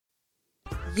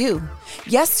You.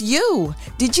 Yes, you.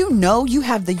 Did you know you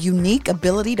have the unique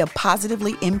ability to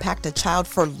positively impact a child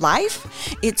for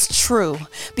life? It's true.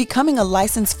 Becoming a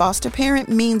licensed foster parent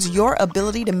means your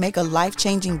ability to make a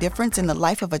life-changing difference in the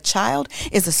life of a child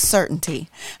is a certainty.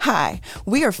 Hi,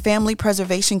 we are Family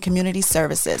Preservation Community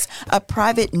Services, a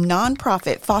private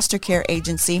nonprofit foster care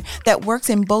agency that works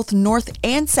in both North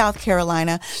and South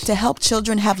Carolina to help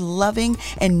children have loving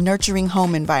and nurturing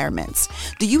home environments.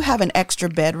 Do you have an extra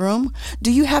bedroom?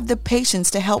 Do you have the patience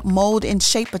to help mold and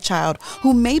shape a child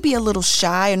who may be a little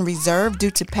shy and reserved due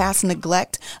to past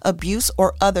neglect, abuse,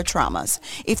 or other traumas?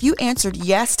 If you answered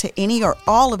yes to any or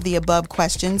all of the above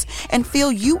questions and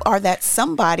feel you are that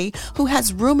somebody who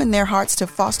has room in their hearts to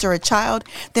foster a child,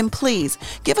 then please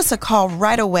give us a call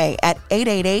right away at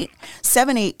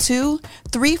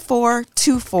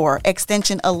 888-782-3424,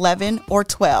 extension 11 or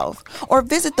 12, or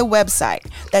visit the website.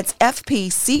 That's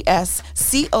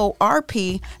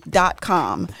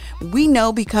fpcscorp.com. We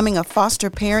know becoming a foster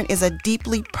parent is a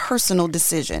deeply personal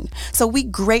decision, so we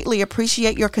greatly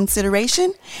appreciate your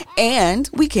consideration, and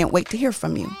we can't wait to hear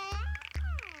from you.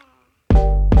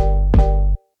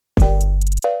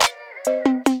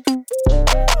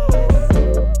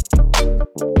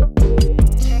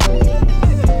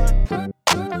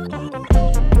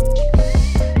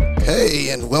 Hey,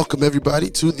 and welcome everybody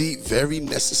to the Very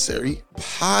Necessary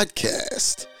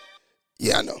Podcast.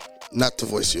 Yeah, I know, not the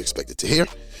voice you expected to hear,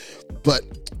 but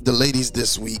the ladies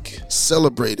this week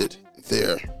celebrated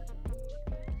their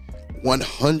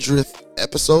 100th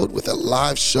episode with a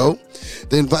live show.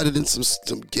 They invited in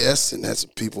some guests and had some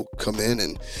people come in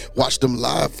and watch them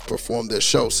live perform their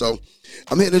show. So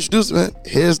I'm here to introduce them, man.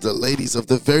 Here's the ladies of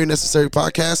the Very Necessary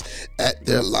Podcast at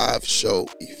their live show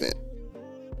event.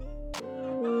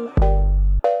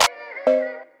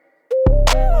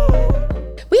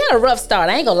 We had a rough start.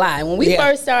 I ain't gonna lie. When we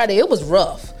first started, it was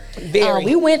rough. Very.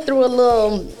 We went through a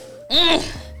little.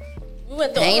 We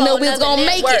went through ain't know we was gonna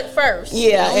make it first.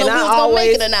 Yeah, I don't know if we was gonna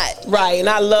make it or not. Right, and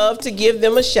I love to give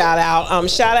them a shout out.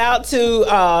 Shout out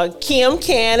to Kim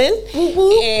Cannon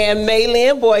and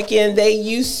Maylin Boykin. They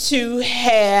used to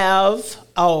have.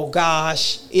 Oh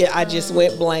gosh, yeah, I just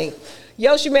went blank.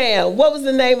 Yoshi Man, what was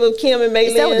the name of Kim and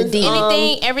Maylin?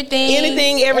 Anything,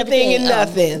 everything, and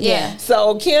nothing. Yeah.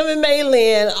 So Kim and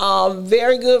Maylin,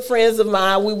 very good friends of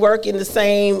mine. We work in the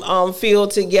same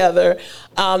field together.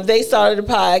 They started a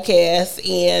podcast,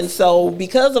 and so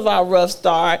because of our rough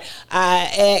start,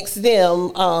 I asked them,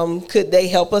 could they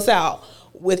help us out?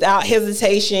 Without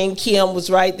hesitation, Kim was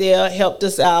right there, helped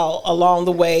us out along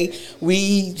the way.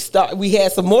 We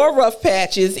had some more rough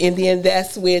patches, and then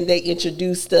that's when they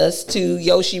introduced us to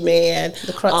Yoshi Man,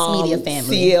 the Crux Media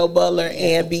family, CL Butler,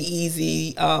 and Be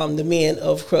Easy, the men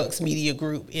of Crux Media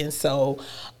Group. And so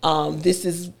this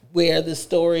is where the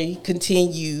story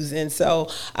continues. And so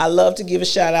I love to give a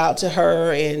shout out to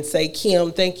her and say,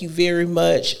 Kim, thank you very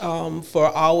much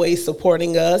for always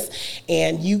supporting us.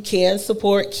 And you can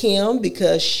support Kim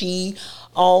because she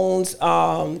owns,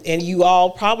 and you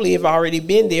all probably have already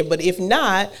been there, but if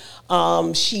not,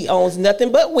 she owns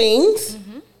Nothing But Wings.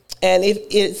 And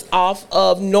it's off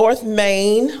of North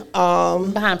Main.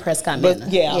 Behind Prescott Manor.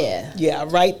 Yeah,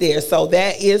 right there. So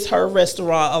that is her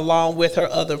restaurant along with her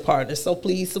other partners. So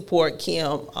please support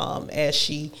Kim as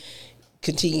she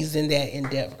continues in that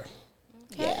endeavor.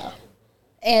 Okay. Yeah.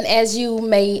 And as you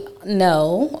may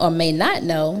know or may not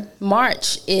know,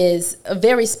 March is a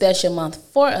very special month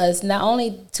for us. Not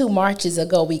only 2 Marches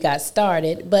ago we got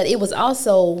started, but it was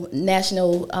also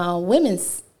National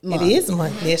Women's Month. It is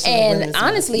National Women's Month.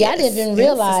 Honestly, yes, I didn't even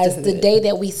realize the day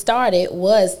that we started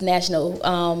was National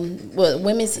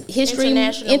Women's History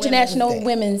International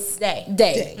Women's Day.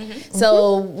 Mm-hmm.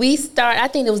 So we I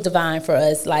think it was divine for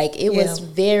us. Like it was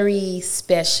very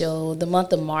special. The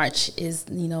month of March is,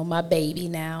 my baby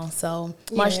now. So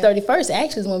March 31st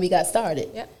actually is when we got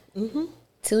started. Yep. Mm-hmm.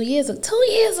 2 years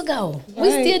ago. Right. We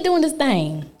still doing this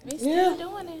thing. We still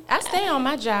doing it. I stay on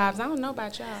my jobs. I don't know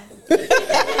about y'all.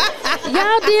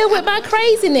 Y'all deal with my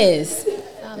craziness.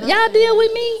 Y'all deal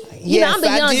with me? Yes, I'm the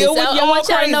youngest. Deal with I want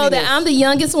y'all to know that I'm the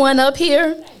youngest one up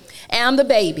here, and I'm the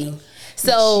baby.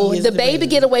 So the baby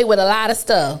get away with a lot of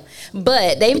stuff.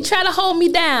 But they try to hold me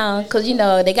down because,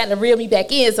 they got to reel me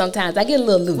back in sometimes. I get a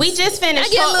little loose. We just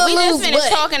finished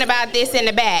talking about this in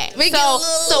the back.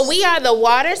 So we are the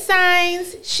water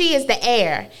signs. She is the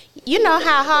air. You know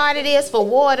how hard it is for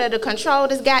water to control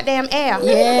this goddamn air.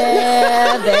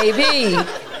 Yeah, baby.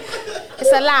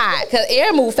 It's a lot. Because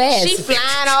air move fast. She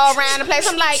flying all around the place.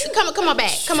 I'm like, come on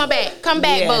back. Come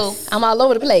back, boo. I'm all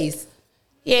over the place.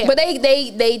 Yeah. But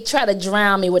they try to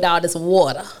drown me with all this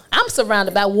water. I'm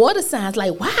surrounded by water signs.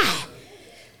 Like, why?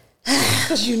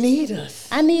 Because you need us.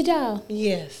 I need y'all.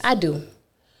 Yes. I do.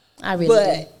 I really do.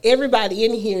 But everybody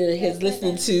in here has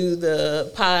listened to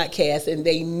the podcast and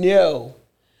they know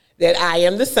that I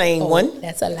am the same one.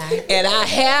 That's a lie. And I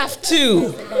have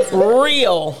to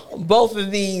reel both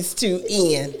of these two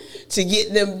in to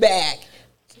get them back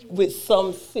with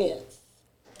some sense.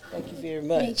 Thank you very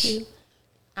much. Thank you.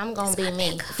 I'm going to be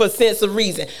me. For sense of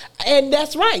reason. And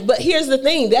that's right. But here's the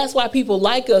thing. That's why people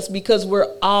like us, because we're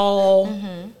all...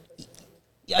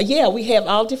 Yeah, we have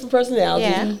all different personalities.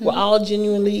 Yeah. We're all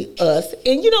genuinely us.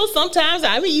 And, sometimes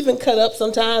I may even cut up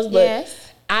sometimes, but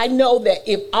I know that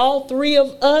if all three of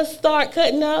us start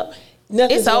cutting up,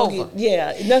 nothing's going to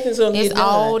get, nothing's going to get done. It's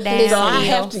all down. So I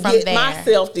have to get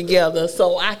myself together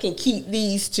so I can keep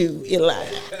these two in line.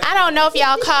 I don't know if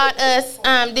y'all caught us.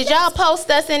 Did y'all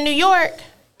post us in New York?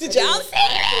 Did y'all see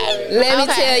that? Let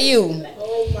me tell you.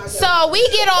 So we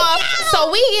get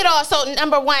off. So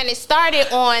number one, it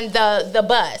started on the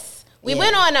bus. We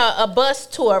went on a bus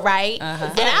tour, right?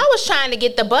 And I was trying to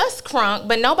get the bus crunk,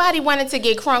 but nobody wanted to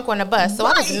get crunk on the bus, so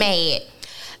I was mad.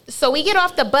 So we get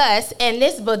off the bus, and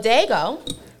this bodega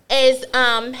is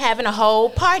having a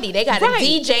whole party. They got a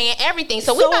DJ and everything.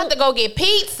 So we about to go get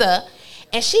pizza,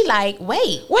 and she like,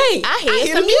 wait, I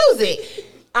hear some music.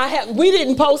 We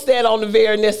didn't post that on the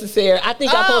Very Necessary. I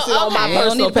think I posted on my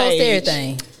personal page. Post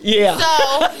everything. Yeah.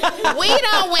 So we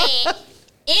done went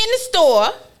in the store,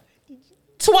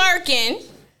 twerking.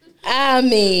 I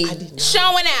mean,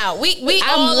 showing out. We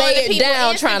all laying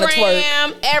down Instagram, trying to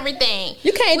twerk. Everything.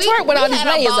 You can't twerk with all these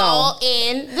layers on.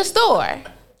 In the store.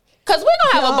 Because we're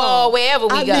going to have a ball wherever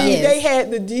we go. They had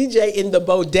the DJ in the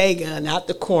bodega, not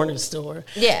the corner store.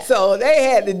 Yeah. So they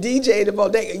had the DJ in the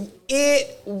bodega.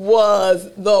 It was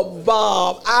the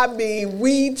bomb. I mean,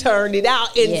 we turned it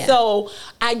out. And so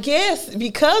I guess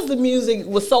because the music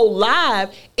was so live,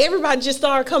 everybody just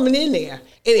started coming in there.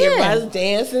 And everybody was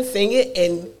dancing, singing,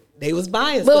 and they was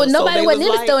buying stuff. But nobody wasn't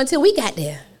in the store until we got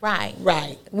there.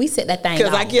 Right. We set that thing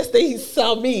because I guess they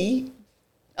saw me.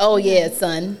 Oh, yeah,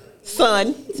 son.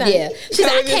 Yeah. She's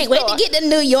like, I can't wait to get to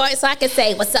New York so I can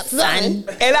say, what's up, son?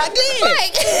 And I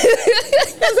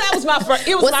did. Because that was my first.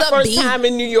 It was my first time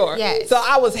in New York. Yes. So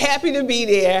I was happy to be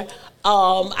there.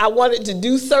 I wanted to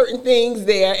do certain things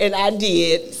there, and I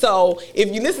did. So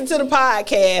if you listen to the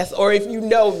podcast or if you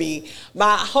know me,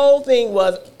 my whole thing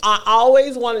was I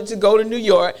always wanted to go to New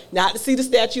York, not to see the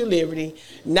Statue of Liberty,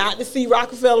 not to see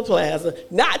Rockefeller Plaza,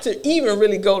 not to even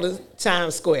really go to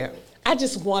Times Square. I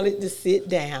just wanted to sit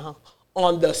down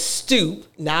on the stoop,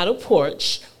 not a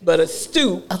porch, but a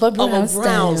stoop of a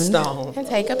brownstone. And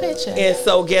take a picture. And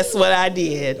so guess what I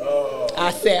did?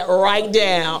 I sat right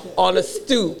down on a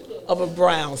stoop of a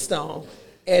brownstone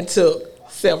and took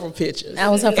several pictures.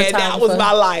 That was her photographer. And that was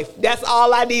my life. That's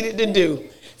all I needed to do.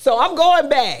 So I'm going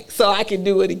back so I can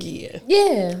do it again.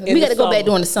 Yeah. We got to go back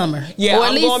during the summer. Yeah, or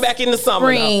at least going back in the summer.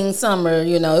 Spring, summer,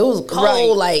 it was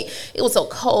cold. Like, it was so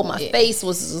cold. My face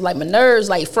was like, my nerves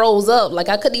like froze up. Like,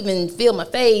 I couldn't even feel my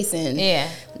face. And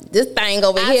this thing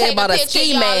over here about a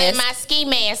ski mask. My ski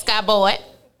mask I bought.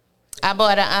 I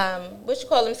bought a what you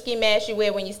call them ski masks you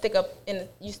wear when you stick up a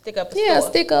store? Stick up ski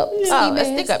mask. A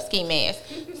stick up ski mask.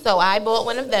 So I bought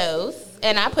one of those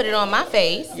and I put it on my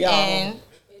face and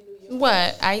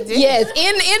what I did? Yes,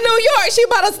 in New York, she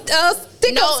bought a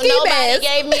stick up ski mask. Nobody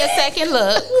gave me a second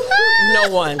look. No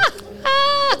one.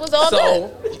 It was all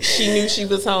good. She knew she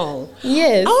was home.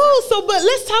 Yes. Oh, but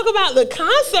let's talk about the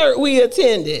concert we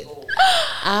attended.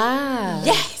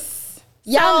 Yes.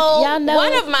 Y'all know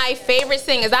one of my favorite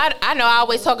singers. I know I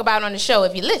always talk about on the show.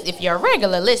 If you're a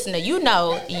regular listener, you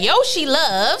know Yoshi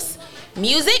loves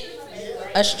music,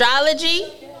 astrology,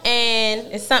 and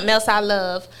it's something else I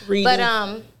love. Reading.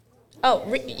 But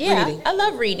reading. I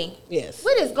love reading. Yes.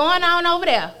 What is going on over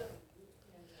there?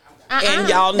 And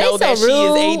y'all know that she is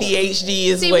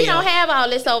ADHD as well. See, we don't have all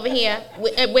this over here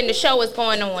when the show is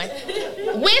going on.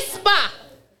 Whisper.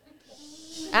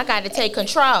 I got to take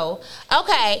control.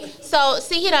 Okay, so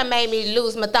see, he done made me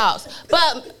lose my thoughts.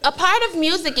 But a part of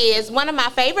music is, one of my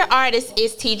favorite artists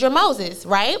is Tidra Moses,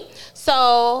 right?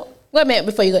 So... Wait a minute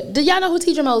before you go. Do y'all know who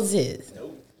Tidra Moses is?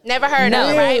 Never heard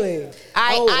of, right?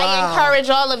 I encourage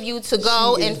all of you to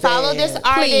go and follow this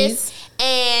artist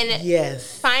and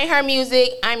find her music.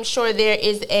 I'm sure there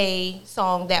is a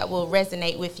song that will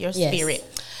resonate with your spirit.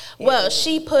 Well,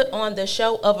 she put on the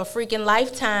show of a freaking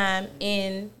lifetime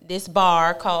in this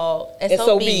bar called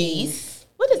SOBs.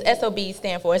 What does SOBs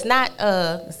stand for? It's not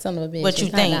son of a bitch. What you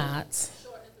think.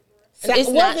 It's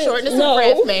not shortness of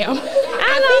breath, ma'am. I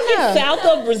think it's south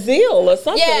of Brazil or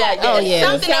something like that. Oh, yeah.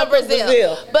 Something of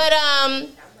Brazil. But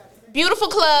beautiful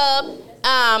club.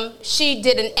 She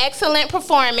did an excellent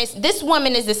performance. This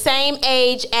woman is the same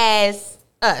age as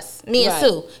us, me and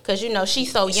Sue, because you know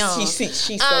she's so young. She's so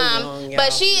young, y'all.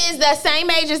 But she is the same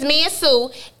age as me and Sue,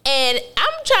 and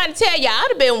I'm trying to tell y'all, I'd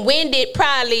have been winded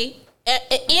probably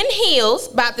in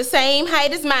heels, about the same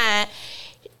height as mine,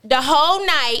 the whole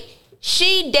night.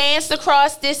 She danced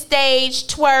across this stage,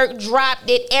 twerked, dropped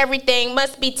it, everything.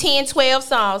 Must be 10, 12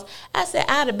 songs. I said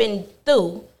I'd have been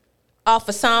through off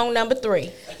of song number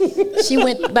 3. She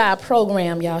went by a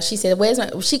program, y'all. She said,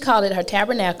 she called it her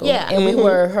tabernacle. Yeah. And we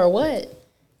were her what?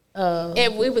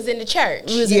 And we was in the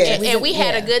church. And we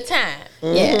had a good time.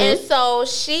 Yeah. And so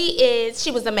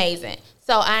she was amazing.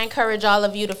 So I encourage all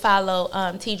of you to follow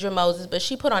Tidra Moses, but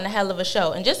she put on a hell of a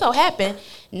show. And just so happened,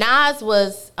 Nas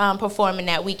was performing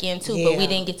that weekend too, but we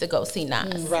didn't get to go see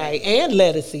Nas. Right, and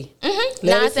Lettucey.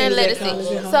 Nas and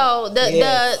Lettucey. So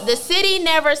the city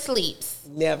never sleeps.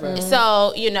 Never.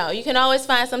 So, you know, you can always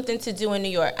find something to do in New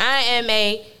York. I am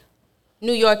a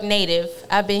New York native.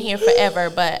 I've been here forever,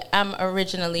 but I'm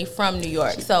originally from New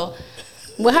York. So,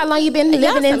 well, how long you been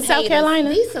living in South Carolina?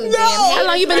 How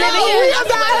long you been living here?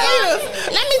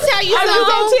 Let me tell you something. Are you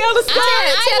gonna tell the story?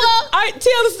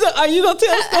 Tell the story. Are you gonna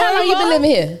tell the story? How long you been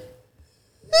living here?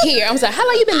 Here, I'm sorry. How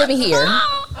long you been living here?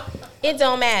 It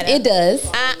don't matter. It does.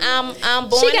 I'm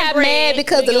born. She got mad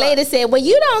because the lady said, "Well,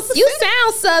 you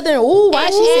sound Southern." Ooh, why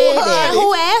she said that? And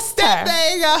who asked her? That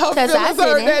thing got her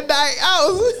feelings hurt that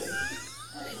night.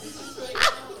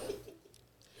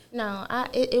 No,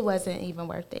 it wasn't even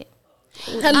worth it.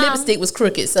 Her lipstick was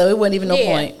crooked, so it wasn't even no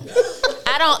point.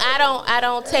 I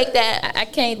don't take that. I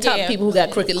can't talk to people who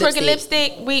got crooked lipstick. Crooked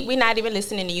lipstick. We not even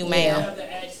listening to you, ma'am.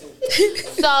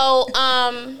 So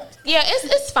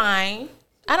it's fine.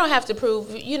 I don't have to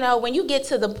prove. You know, when you get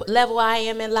to the level I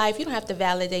am in life, you don't have to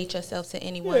validate yourself to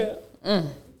anyone.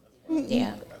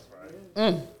 Yeah.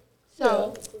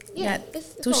 So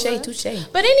it's touche.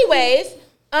 But anyways,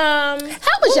 how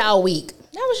was y'all week?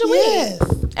 That was your week.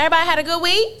 Everybody had a good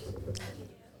week.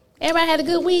 Everybody had a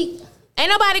good week. Ain't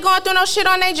nobody going through no shit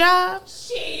on their job.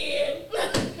 Shit.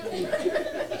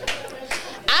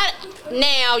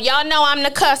 Now, y'all know I'm the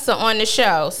cusser on the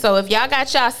show. So if y'all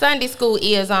got y'all Sunday school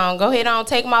ears on, go ahead on,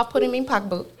 take them off, put them in your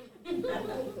pocketbook. In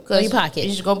your pocket.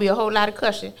 There's going to be a whole lot of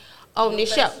cussing on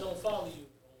this show.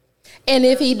 And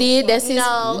if he did, that's his...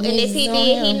 No, and if he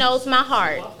did, he knows my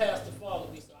heart.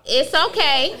 It's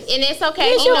okay. And it's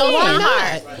okay. He knows my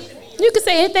heart. You can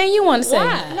say anything you want to say.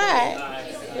 Right.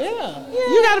 Yeah.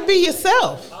 You got to be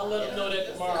yourself. I'll let him know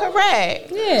that tomorrow.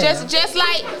 Correct. Yeah. Just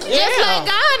like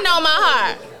God know my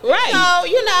heart. Right. So,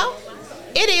 you know,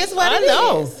 it is what it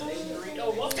is.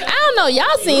 I don't know.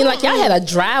 Y'all seem like y'all had a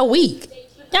dry week.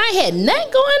 Y'all ain't had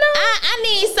nothing going on. I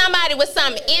need somebody with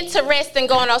something interesting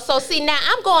going on. So, see, now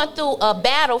I'm going through a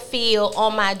battlefield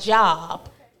on my job.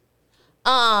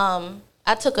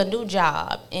 I took a new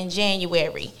job in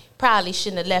January. Probably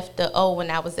shouldn't have left the old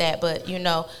one I was at, but, you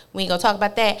know, we ain't going to talk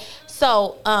about that.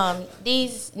 So,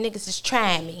 these niggas is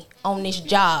trying me on this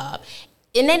job.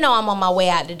 And they know I'm on my way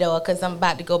out the door because I'm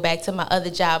about to go back to my other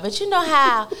job. But you know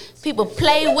how people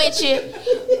play with you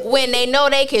when they know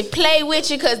they can play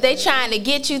with you because they trying to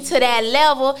get you to that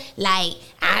level. Like,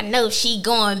 I know she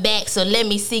going back, so let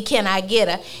me see, can I get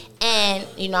her? And,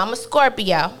 you know, I'm a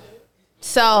Scorpio.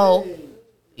 So,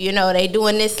 you know, they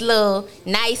doing this little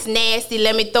nice, nasty,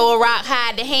 let me throw a rock,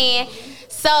 hide the hand.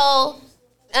 So,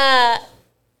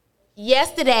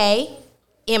 yesterday,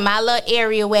 in my little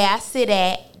area where I sit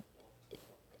at,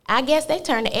 I guess they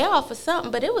turned the air off or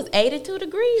something, but it was 82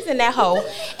 degrees in that hole.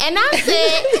 And I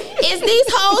said, is these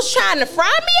hoes trying to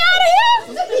fry me out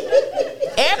of here?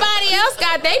 Everybody else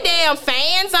got their damn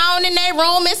fans on in their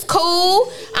room. It's cool.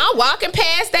 I'm walking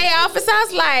past their office. I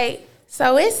was like,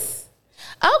 so it's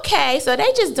okay. So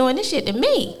they just doing this shit to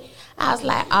me. I was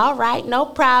like, all right, no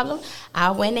problem.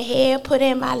 I went ahead, put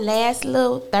in my last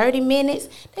little 30 minutes.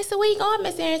 They said, where you going,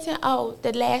 Miss Arrington? Oh,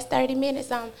 the last 30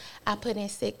 minutes, I put in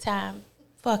sick time.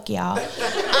 Fuck y'all. And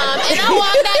I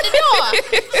walked out the door.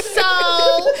 So,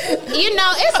 you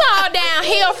know, it's all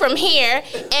downhill from here.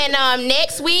 And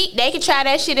next week, they can try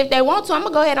that shit if they want to. I'm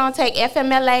going to go ahead and take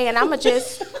FMLA and I'm going to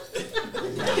just...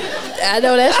 I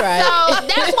know that's right. So,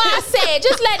 that's why I said,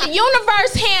 just let the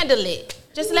universe handle it.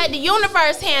 Just let the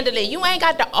universe handle it. You ain't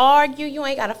got to argue. You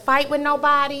ain't got to fight with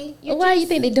nobody. Why you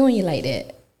think they doing you like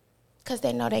that? Because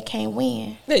they know they can't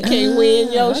win. They can't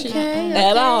win, Yoshi,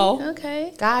 at all.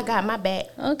 Okay. God got my back.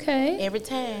 Okay. Every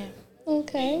time.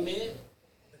 Okay.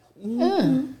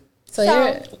 So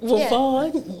you're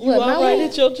fun. You all right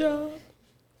at your job?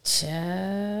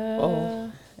 Child.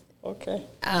 Oh, okay.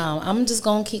 I'm just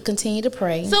gonna continue to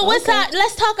pray. So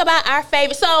let's talk about our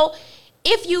favorite. So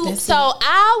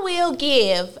I will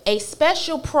give a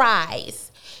special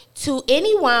prize to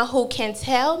anyone who can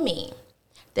tell me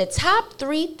the top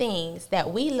 3 things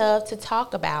that we love to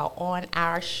talk about on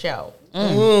our show.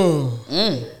 Anyone?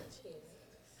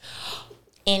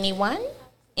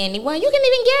 You can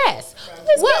even guess.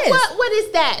 What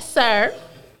is that, sir?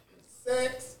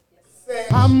 Sex.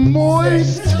 I'm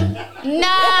moist. No.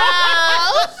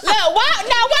 Look, why?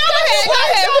 Now, why? Go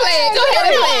ahead and play it. Go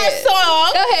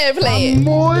ahead and play it.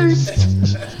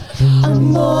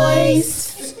 I'm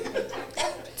moist.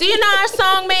 Do you know our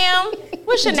song, ma'am?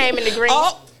 What's your name in the green?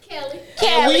 Oh,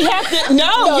 Kelly. we have to.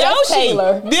 No, Yoshi.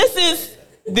 Taylor. This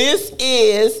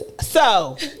is.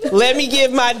 So, let me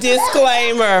give my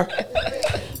disclaimer.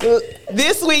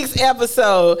 This week's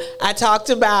episode, I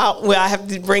talked about, I have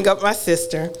to bring up my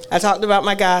sister. I talked about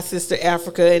my god sister,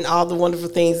 Africa, and all the wonderful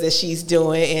things that she's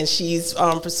doing, and she's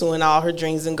pursuing all her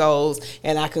dreams and goals,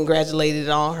 and I congratulated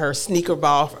on her sneaker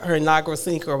ball, her inaugural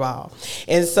sneaker ball.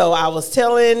 And so I was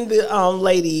telling the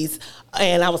ladies,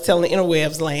 and I was telling the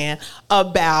interwebs land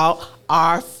about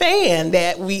our fan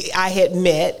that I had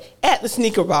met at the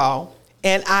sneaker ball,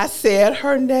 and I said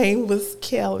her name was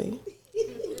Kelly.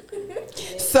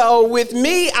 So with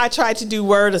me, I tried to do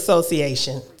word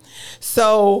association.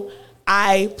 So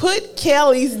I put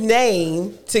Kelly's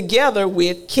name together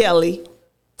with Kelly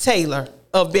Taylor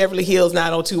of Beverly Hills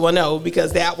 90210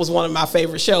 because that was one of my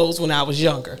favorite shows when I was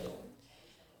younger.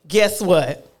 Guess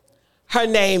what? Her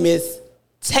name is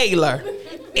Taylor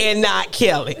and not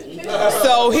Kelly.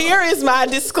 So here is my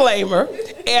disclaimer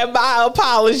and my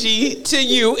apology to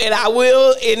you, and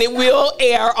it will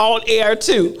air on air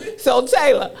too. So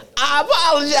Taylor, I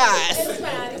apologize.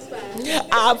 It's fine.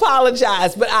 I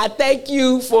apologize, but I thank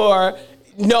you for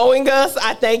knowing us.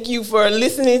 I thank you for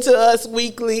listening to us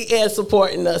weekly and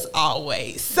supporting us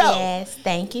always. So, Yes,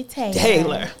 thank you, Taylor.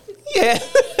 Taylor. Yeah.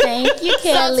 Thank you,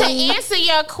 Kelly. So to answer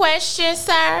your question,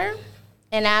 sir,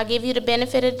 and I'll give you the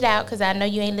benefit of the doubt because I know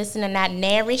you ain't listening to that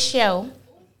nary show.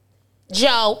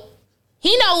 Joe,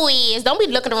 he know who he is. Don't be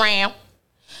looking around.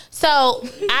 So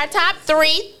our top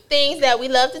 3 things that we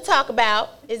love to talk about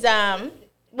is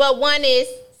one is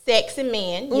sex and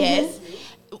men. Mm-hmm. Yes,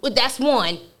 that's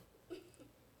one.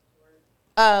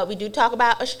 We do talk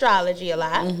about astrology a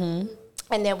lot, and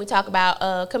then we talk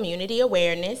about community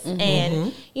awareness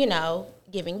and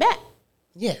giving back.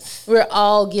 Yes, We're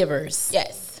all givers.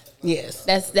 yes.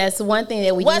 That's one thing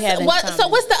that we do have in common. So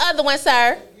what's the other one,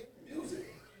 sir?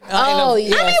 Oh,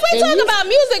 yes. I mean, we talk about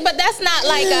music, but that's not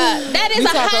like that is a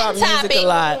hot topic. A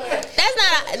lot.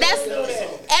 That's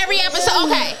every episode.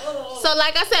 Okay, so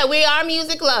like I said, we are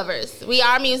music lovers.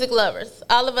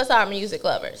 All of us are music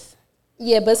lovers.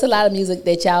 Yeah, but it's a lot of music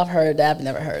that y'all have heard that I've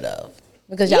never heard of.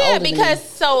 Because y'all older than me.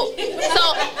 So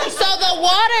the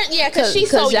water, because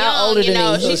she's so y'all young, older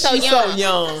than me. she's so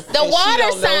young. The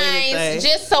water signs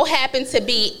just so happen to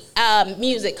be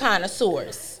music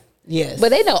connoisseurs. Yes. But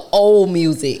they know old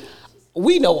music.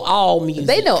 We know all music.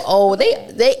 They know old.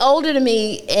 They older than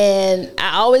me, and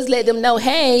I always let them know,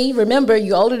 hey, remember,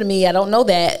 you're older than me. I don't know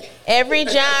that. Every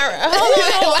genre.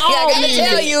 I gotta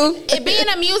tell you. Being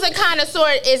a music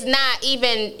connoisseur is not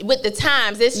even with the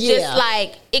times. It's just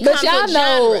like it but comes y'all with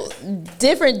know genres.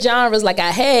 Different genres. Like,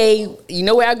 you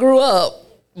know where I grew up.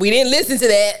 We didn't listen to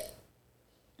that.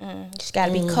 Just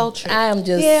gotta be cultured. I am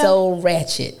just so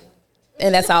ratchet,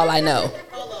 and that's all I know.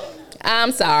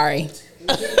 I'm sorry.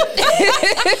 Well,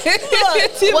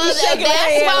 that's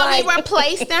why we were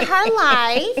placed in her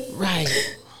life. Right.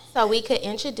 So we could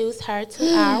introduce her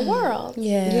to our world.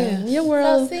 Yeah. Your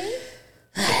world. So see?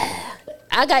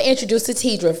 I got introduced to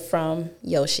Tidra from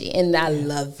Yoshi, and I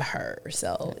love her.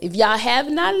 So if y'all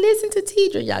have not listened to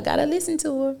Tidra, y'all got to listen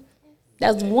to her.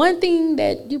 That's one thing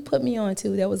that you put me on to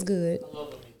that was good.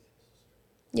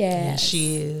 Yeah.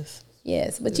 She is.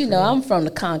 Yes, but I'm from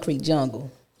the concrete jungle.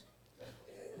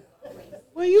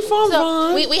 Where you from, So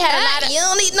Ron? we had a lot of. You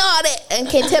don't need to know all that, and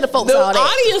can't tell the folks The all that.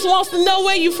 audience wants to know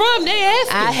where you from. They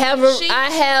asking.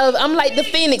 I'm like the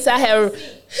Phoenix. I have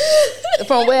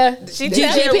from where?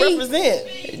 GGP. Represent.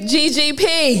 GGP.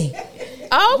 Okay.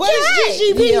 Where's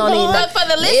GGP? You don't need But for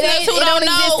the listeners who it don't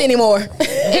know, exist anymore.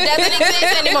 it doesn't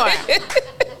exist anymore.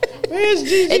 Where's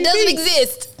GGP? It doesn't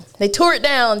exist. They tore it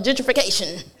down,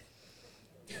 gentrification,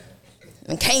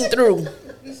 and came through,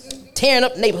 tearing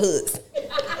up neighborhoods.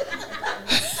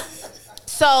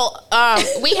 So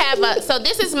we have so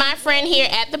this is my friend here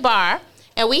at the bar,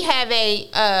 and we have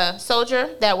a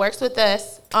soldier that works with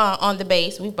us on the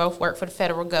base. We both work for the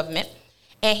federal government,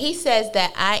 and he says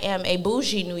that I am a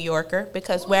bougie New Yorker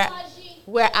because where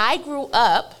I grew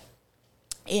up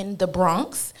in the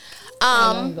Bronx,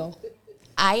 I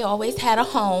always had a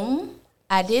home.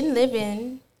 I didn't live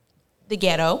in the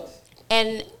ghetto,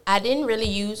 and I didn't really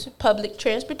use public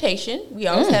transportation. We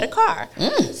always had a car.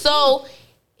 So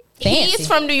He's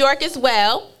from New York as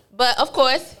well, but of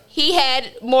course he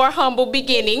had more humble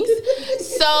beginnings.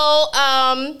 So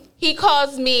he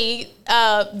calls me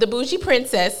the bougie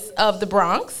princess of the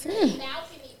Bronx.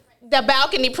 The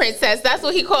balcony princess. That's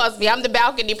what he calls me. I'm the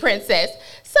balcony princess.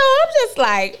 So I'm just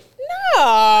like,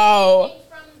 no.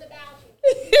 From the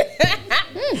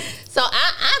balcony. So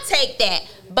I take that,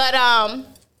 but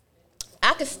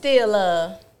I could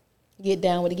still get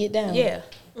down with it. Get down. Yeah.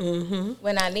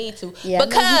 When I need to. Yeah,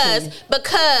 because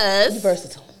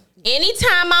versatile.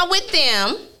 Anytime I'm with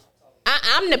them,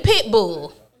 I'm the pit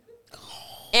bull.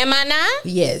 Am I not?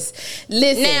 Yes.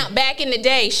 Listen. Now, back in the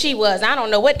day, she was. I don't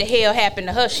know what the hell happened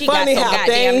to her. She Funny got so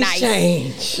goddamn nice.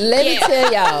 Change. Let me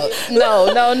tell y'all. No.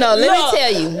 Let me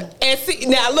tell you. And see,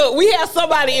 now look, we have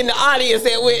somebody in the audience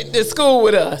that went to school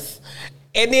with us.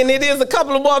 And then it is a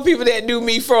couple of more people that knew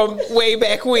me from way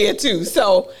back when too.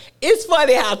 So it's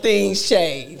funny how things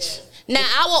change. Now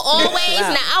I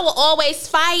will always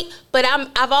fight, but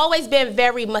I've always been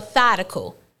very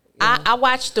methodical. I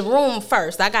watch the room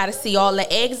first. I got to see all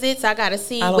the exits. I got to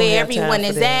see where everyone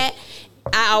is at.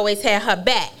 I always had her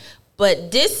back.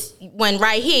 But this one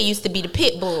right here used to be the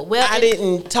pit bull. Well, I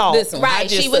didn't talk.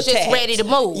 Right, she was just ready to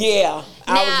move. Yeah,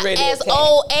 I was ready to attack. As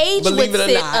old age would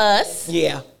sit us.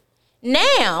 Yeah.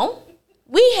 Now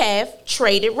we have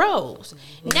traded roles.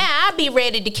 Now I be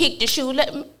ready to kick the shoe.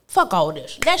 Fuck all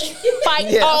this. Let's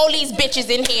fight all these bitches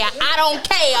in here. I don't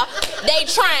care. They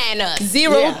trying us.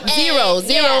 Zero.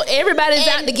 Everybody's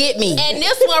out to get me. And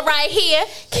this one right here.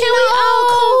 Can we all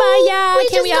kumbaya?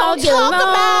 Can we all get along?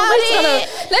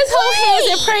 Let's hold hands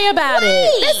and pray about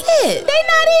it. That's it. They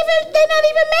not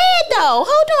even mad though.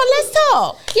 Hold on. Let's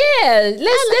talk. Yeah.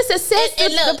 Let's assess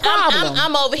the problem.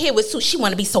 I'm over here with Sue. She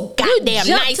want to be so goddamn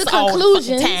nice all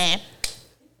the time.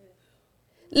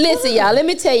 Listen, y'all, let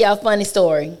me tell y'all a funny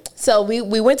story. So we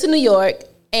went to New York,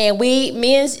 and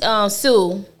me and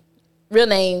Sue, real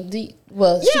name, she go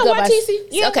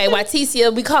Watesia. by, okay,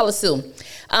 Watesia, we call her Sue.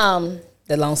 The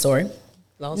long story.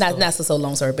 Not so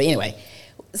long story, but anyway.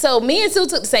 So me and Sue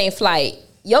took the same flight.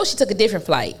 Yoshi took a different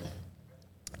flight.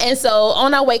 And so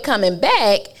on our way coming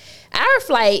back, our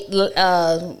flight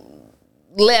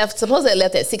supposedly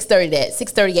left at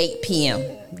 6:38 p.m.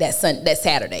 that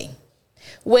Saturday.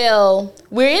 Well,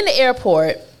 we're in the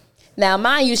airport. Now,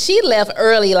 mind you, she left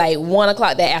early, like 1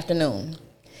 o'clock that afternoon.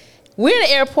 We're in the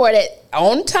airport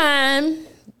on time,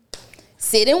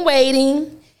 sitting,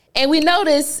 waiting, and we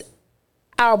noticed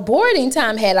our boarding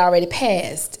time had already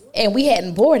passed, and we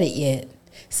hadn't boarded yet.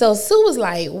 So Sue was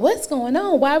like, what's going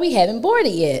on? Why we haven't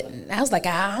boarded yet? And I was like,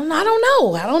 I don't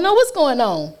know. I don't know what's going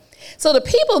on. So the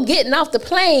people getting off the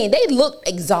plane, they looked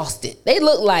exhausted. They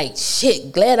looked like,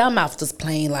 shit, glad I'm off this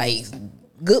plane, like,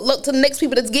 good luck to the next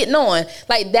people that's getting on.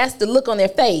 Like, that's the look on their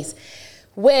face.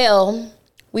 Well,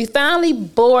 we finally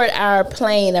board our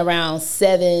plane around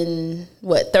 30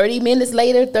 minutes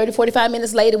later, 45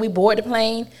 minutes later, we board the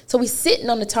plane. So we sitting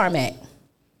on the tarmac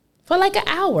for like an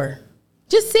hour,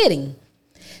 just sitting.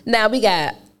 Now we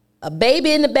got a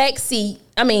baby in the back seat,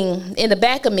 in the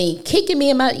back of me, kicking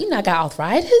me in my, I got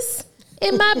arthritis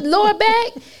in my lower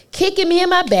back, kicking me in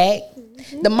my back.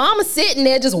 The mama sitting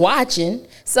there just watching.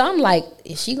 So I'm like,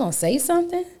 is she going to say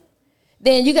something?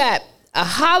 Then you got a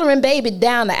hollering baby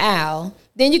down the aisle.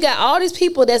 Then you got all these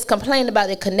people that's complaining about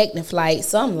their connecting flight.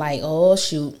 So I'm like, oh,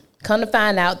 shoot. Come to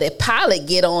find out that pilot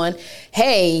get on,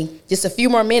 hey, just a few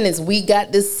more minutes. We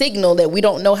got this signal that we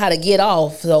don't know how to get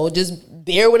off. So just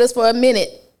bear with us for a minute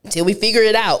until we figure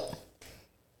it out.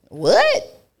 What?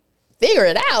 Figure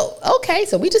it out? Okay,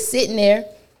 so we just sitting there.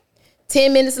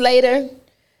 10 minutes later,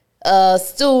 a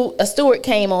steward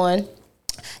came on.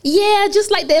 Yeah,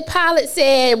 just like that pilot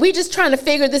said, we're just trying to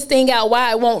figure this thing out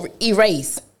why it won't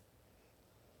erase.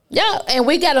 Yeah, and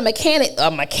we got a mechanic,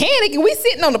 and we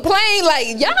sitting on the plane like,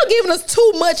 y'all giving us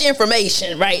too much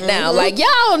information right now. Like,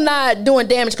 y'all not doing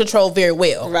damage control very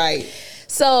well. Right.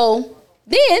 So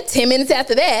then 10 minutes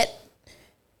after that,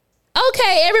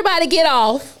 okay, everybody get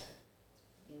off.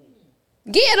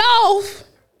 Get off.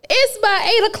 It's about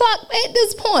 8 o'clock at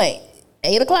this point.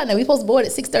 8 o'clock now. We supposed to board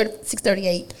at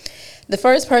 6:38. The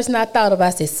first person I thought of, I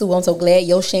said, Sue, I'm so glad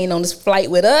Yoshi ain't on this flight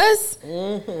with us.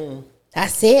 Mm-hmm. I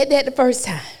said that the first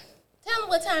time. Tell me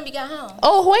what time you got home.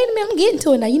 Oh, wait a minute. I'm getting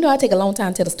to it now. I take a long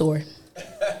time to tell the story.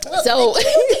 So can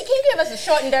you give us a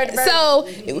short and dirty version? So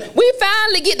we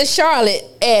finally get to Charlotte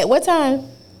at what time?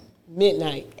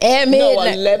 Midnight. At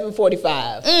midnight. No,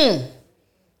 11:45.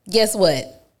 Guess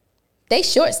what? They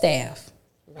short staff.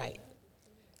 Right.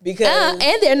 Because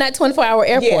and they're not 24-hour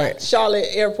airport. Yeah, Charlotte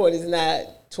Airport is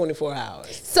not 24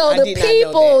 hours. So the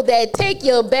people that take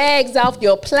your bags off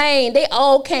your plane, they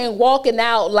all came walking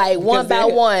out like one by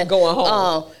one. Going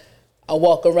home. I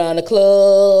walk around the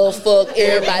club, fuck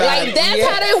everybody. Like, that's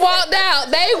how they walked out.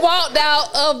 They walked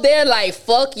out of there like,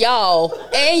 fuck y'all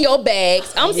and your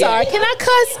bags. I'm sorry. Can I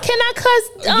cuss?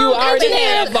 You already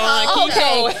have, Vaughn.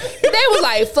 Okay. They was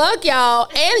like, fuck y'all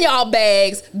and y'all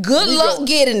bags. Good luck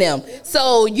getting them.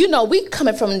 So, you know, we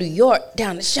coming from New York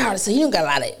down to Charlotte. So, you got a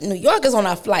lot of New Yorkers on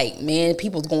our flight, man.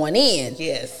 People's going in.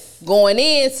 Yes. Going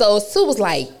in. So, Sue was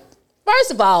like,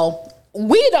 first of all,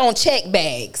 we don't check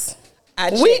bags.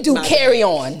 We do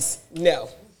carry-ons. No.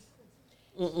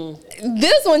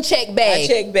 This one check bag. I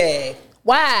check bag.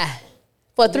 Why?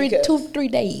 For 3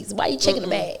 days. Why you checking the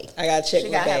bag? I gotta check my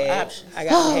bag. I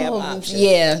gotta have options.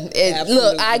 Yeah.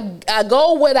 Look, I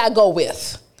go what I go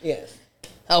with. Yes.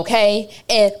 Okay,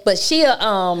 but she'll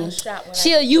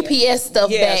UPS stuff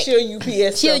back.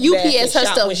 Yeah, she'll UPS her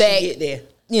stuff back. Get there.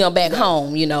 You know, back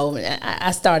home. You know,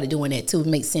 I started doing that too. It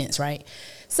makes sense, right?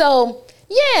 So.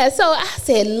 Yeah, so I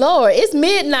said, Lord, it's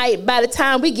midnight by the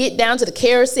time we get down to the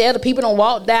carousel. The people done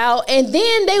walked out. And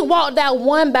then they walked out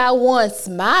one by one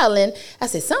smiling. I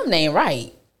said, something ain't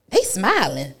right. They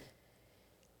smiling.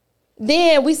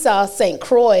 Then we saw St.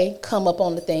 Croix come up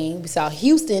on the thing. We saw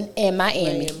Houston and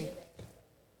Miami.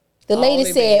 The lady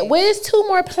said, well, there's 2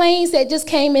 more planes that just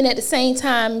came in at the same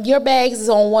time. Your bags is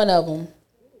on one of them.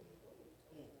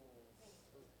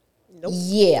 Nope.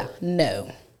 Yeah,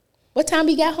 no. What time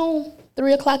we got home?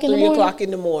 3 o'clock in the morning? 3 o'clock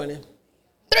in the morning.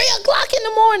 3 o'clock in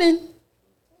the morning.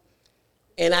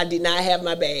 And I did not have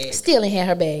my bags. Still ain't had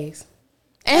her bags.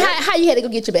 And how you had to go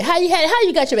get your bags? How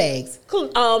you got your bags? They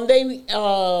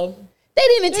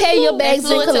didn't tell you your bags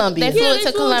in Colombia. They flew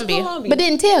to Colombia. But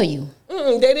didn't tell you.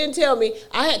 They didn't tell me.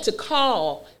 I had to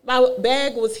call. My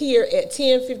bag was here at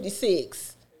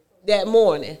 10:56 that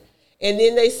morning. And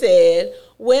then they said,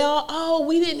 well,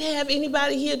 we didn't have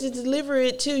anybody here to deliver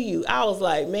it to you. I was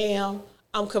like, ma'am,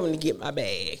 I'm coming to get my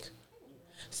bag.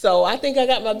 So I think I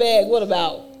got my bag,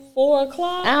 about 4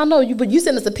 o'clock? I don't know, but you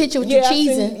sent us a picture with your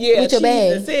cheese with your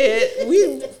bag. It said,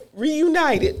 we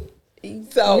reunited.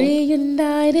 So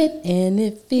reunited and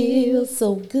it feels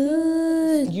so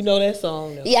good. You know that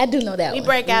song, though. Yeah, I do know that one. We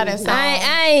break out in song.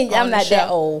 I'm not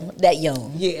that old, that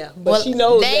young. Yeah, but she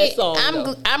knows that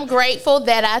song. I'm grateful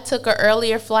that I took an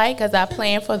earlier flight because I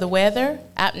planned for the weather.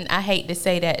 I hate to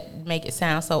say that, make it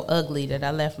sound so ugly that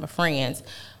I left my friends,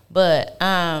 but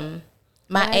my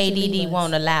ADD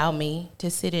won't allow me to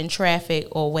sit in traffic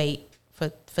or wait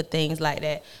for things like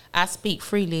that. I speak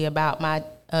freely about my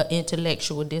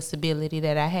intellectual disability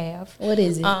that I have. What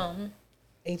is it? ADD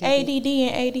and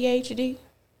ADHD.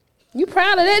 You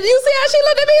proud of that? You see how she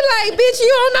looked at me like, bitch, you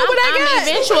don't know what I got. I'm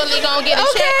eventually going to get a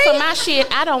check for my shit.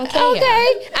 I don't care.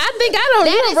 Okay. I think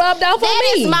you rubbed off on me.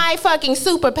 That is my fucking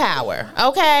superpower,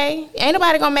 okay? Ain't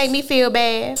nobody going to make me feel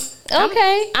bad.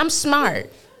 Okay. I'm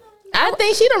smart. I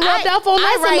think she done rubbed off on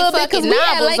us a little bit because we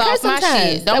act like her sometimes.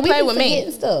 Shit. Don't play with me.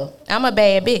 I'm a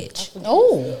bad bitch.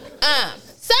 Oh.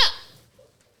 So,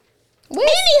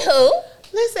 anywho,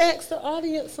 let's ask the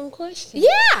audience some questions.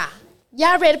 Yeah.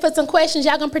 Y'all ready for some questions?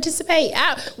 Y'all gonna participate?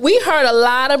 We heard a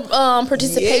lot of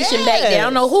participation back there. I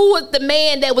don't know who was the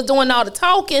man that was doing all the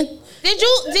talking. Did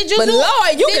you but do,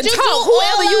 Lord, you can talk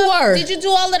whoever you were. Did you do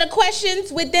all of the questions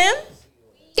with them?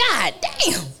 God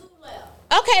damn.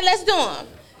 Okay, let's do them.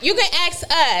 You can ask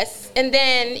us, and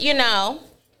then, you know.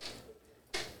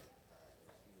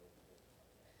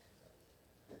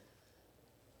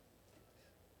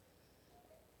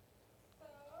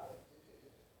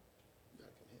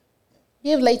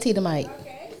 Give Lady the mic.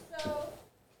 Okay, so.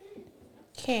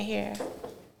 Can't hear.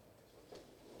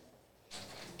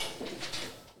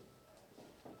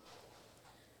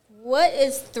 What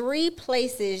is 3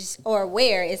 places, or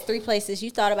where is 3 places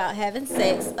you thought about having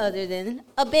sex other than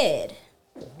a bed?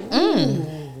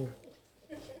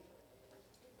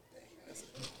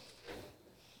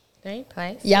 Three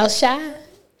places. Y'all shy?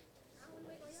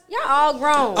 Y'all all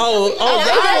grown. That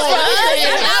was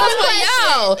for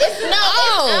y'all. It's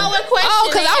our question.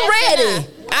 Because I'm ready.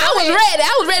 I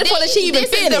was ready before she even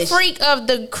finished. This is the freak of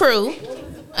the crew.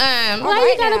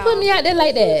 Why you gotta put me out there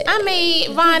like that? I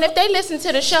mean, Vaughn, if they listen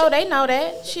to the show, they know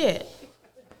that. Shit.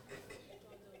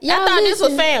 I thought this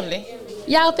was family.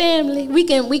 Y'all family. We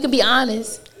can be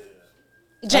honest.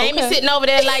 Jamie sitting over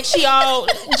there like she all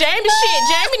Jamie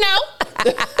know.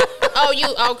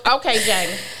 Okay,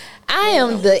 Jamie. I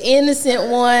am the innocent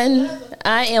one.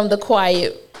 I am the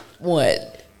quiet one.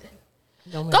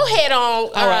 Go ahead on.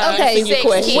 Okay,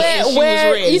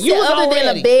 where you said other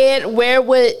than a bed, where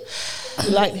would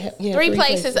three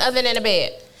places other than a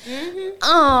bed?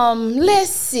 Mm-hmm.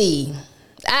 Let's see.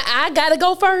 I gotta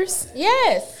go first.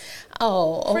 Yes.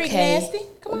 Oh, okay. Freak nasty.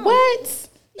 Come on. What?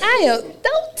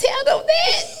 Don't tell them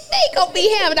that. They ain't gonna be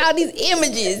having all these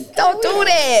images. Don't do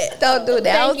that. Don't do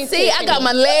that. Thank you, See, I Tiffany. got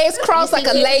my legs crossed like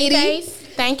a lady.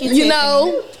 Thank you, You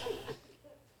know.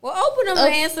 Well, open them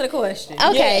and answer the question.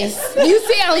 Okay. You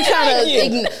see, I'm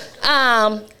trying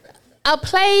to. A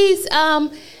place,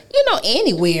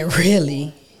 anywhere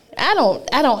really. I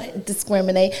don't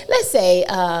discriminate. Let's say,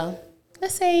 I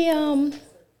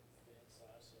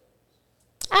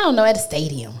don't know, at a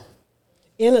stadium.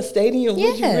 In a stadium,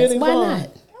 would you really why want? not?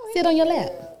 Sit on your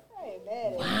lap.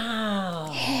 Wow.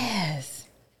 Yes.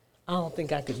 I don't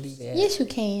think I could do that. Yes, you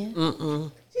can.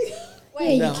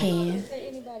 Wait, You can. is there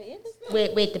anybody in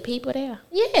this? With the people there.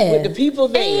 Yeah. With the people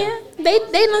there. And they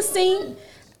done seen.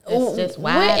 It's just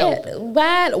wide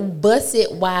open. Bust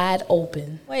it wide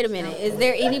open. Wait a minute. Is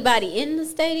there anybody in the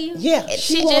stadium? Yeah,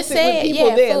 She wants just it said, with people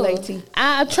yeah, there, full. Lady.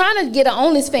 I'm trying to get an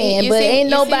OnlyFans, You but see- ain't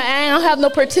you nobody. see- I don't have no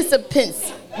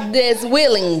participants that's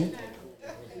willing.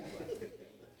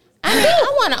 I mean,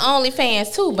 I want an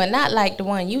OnlyFans too, but not like the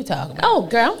one you talking about. Oh,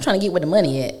 girl, I'm trying to get where the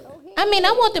money at. I mean,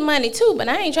 I want the money too, but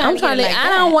I ain't trying I'm to trying get to. it like I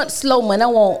that. don't want slow money.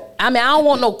 I don't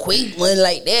want no quick money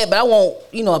like that. But I want,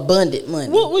 abundant money.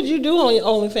 What would you do on your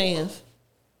OnlyFans?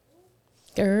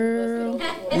 Girl,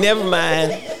 Never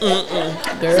mind. So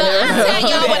I'll tell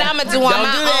y'all what I'm gonna do on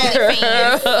my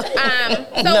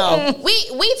OnlyFans. No.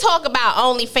 we talk about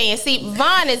OnlyFans. See,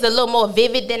 Vaughn is a little more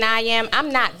vivid than I am. I'm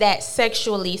not that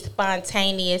sexually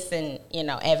spontaneous and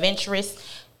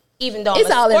adventurous. Even though it's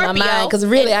I'm a all Scorpio, in my mind because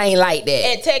really I ain't like that.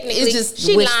 and technically it's just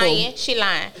she wishful. lying. She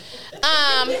lying.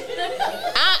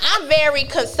 I'm very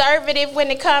conservative when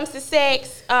it comes to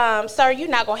sex. Sir, you're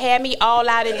not gonna have me all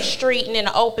out in the street and in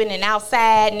the open and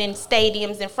outside and in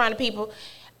stadiums in front of people.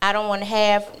 I don't want to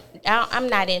have. I'm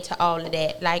not into all of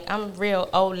that. Like, I'm a real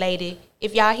old lady.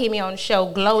 If y'all hear me on the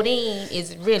show, Glodine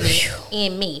is really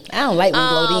in me. I don't like when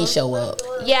Glodine show up.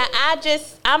 Yeah,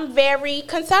 I'm very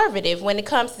conservative when it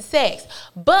comes to sex.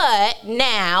 But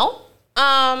now,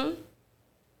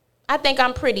 I think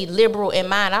I'm pretty liberal in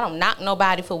mind. I don't knock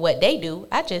nobody for what they do.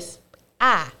 I just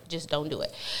don't do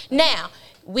it. Now,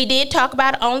 we did talk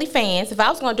about OnlyFans. If I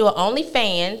was going to do an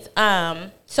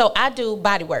OnlyFans, so I do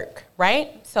body work, right?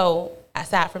 So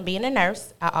aside from being a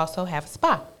nurse, I also have a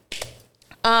spa.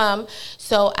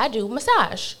 So I do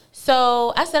massage.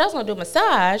 So I said I was going to do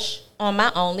massage on my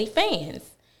OnlyFans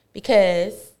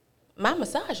because my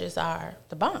massages are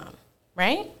the bomb,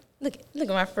 right? Look at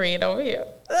my friend over here.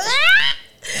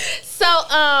 So,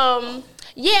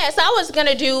 so I was going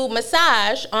to do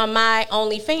massage on my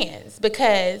OnlyFans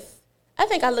because I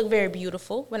think I look very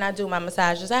beautiful when I do my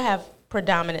massages. I have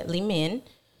predominantly men.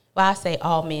 Well, I say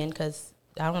all men because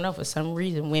I don't know, for some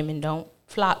reason women don't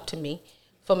flock to me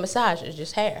for massages,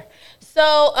 just hair.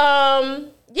 So,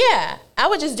 I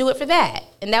would just do it for that.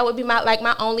 And that would be my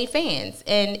OnlyFans.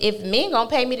 And if men gonna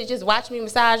pay me to just watch me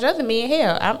massage other men,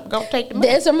 hell, I'm gonna take the money.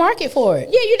 There's a market for it.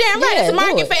 Yeah, you're damn right. Yeah, It's a do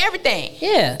market it. for everything.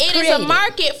 Yeah, It is create a it.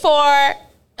 market for,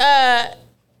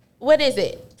 what is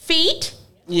it? Feet,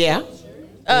 Yeah.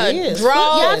 It is.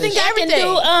 drawers, Y'all think everything. I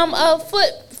can do a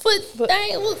foot thing? Foot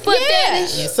Yeah.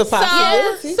 fetish? It's a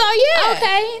possibility. So yeah.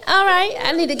 Okay, all right.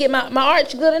 I need to get my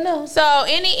arch good enough. So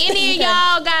any of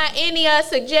y'all got any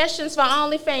suggestions for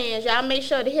OnlyFans? Y'all make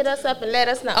sure to hit us up and let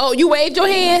us know. Oh, you waved your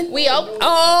hand? We open.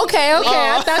 Oh, okay.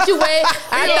 I thought you waved.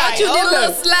 I thought you did a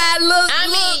little slide, I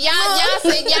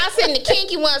mean, y'all send the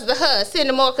kinky ones to her. Send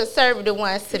the more conservative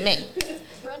ones to me.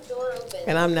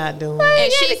 And I'm not doing And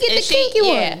gotta she get the and she, kinky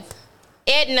yeah. ones.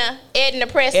 Edna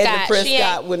Prescott. Edna she ain't-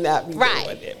 Prescott would not be Right.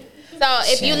 doing it. So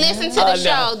if you listen to the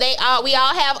show, we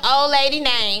all have old lady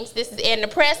names. This is Edna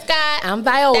Prescott. I'm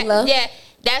Viola.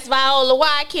 That's Viola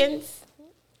Watkins,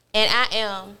 and I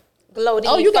am Glodine.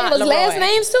 Oh, you gave us Fauntleroy. last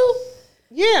names too?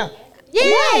 Yeah. Yeah,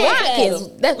 Wow, Watkins.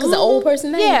 That's because the old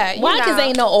person name? Yeah, you Watkins know.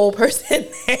 ain't no old person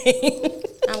name.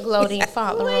 I'm Glodine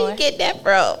Fauntleroy. Where you get that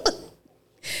from?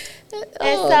 And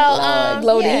Oh, so,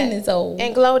 Lord. Glodine yeah. is old.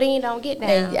 And Glodine don't get down.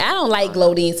 And I don't like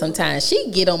Glodine sometimes. She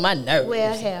get on my nerves.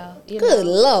 Well, hell, you Good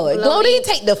know. Lord. Glodine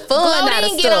take the fun out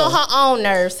of Glodine get on stuff. her own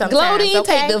nerves sometimes. Glodine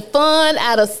okay? take the fun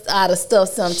out of stuff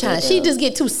sometimes. She just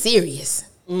get too serious.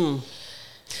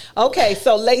 Okay,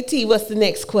 so Lady, what's the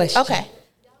next question? Okay.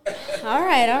 All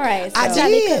right. So I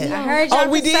did. I heard y'all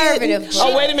we conservative. did.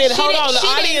 Oh, wait a minute. Hold on. The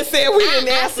audience said we didn't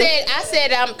answer. I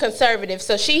said I'm conservative,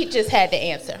 so she just had to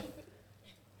answer.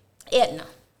 Edna.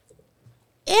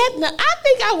 I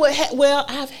think I would have. Well,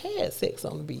 I've had sex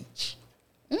on the beach.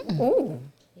 You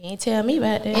ain't tell me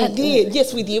about that. I did.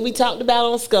 Yes, we did. We talked about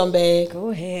it on Scumbag. Go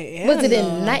ahead. Was it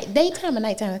in daytime or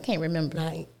nighttime? I can't remember.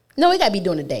 Night. No, it got to be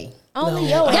during the day. Only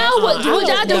your Y'all would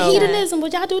y'all do know. hedonism?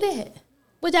 Would y'all do that?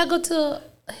 Would y'all go to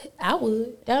I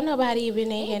would. Don't nobody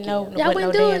even in here know Y'all what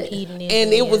wouldn't no do damn it. hedonism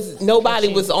And it is. was nobody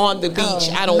was on the beach.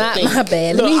 I don't think. My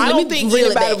bad. Look, I Let don't me think reel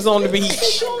it anybody back. was on the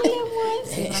beach.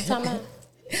 I'm talking about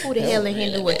who the hell in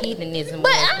here knew what hedonism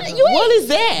But was? What is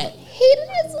that?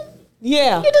 hedonism.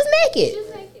 Yeah. You just naked.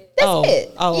 That's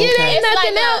it. Oh, You okay. ain't It's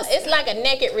nothing like else. it's like a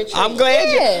naked retreat. I'm glad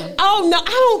Yeah. you. Oh no, I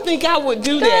don't think I would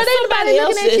do Girl, that. ain't Somebody nobody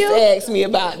else looking at just you. asked me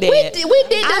about that. We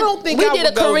did. I don't think we I did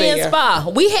would a go Korean there. spa.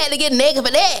 We had to get naked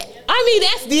for that. I mean,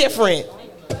 that's different.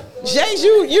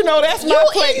 Jeju, you know that's my You in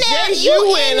place. there- Jeju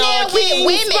you in and there with King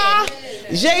women. Spa.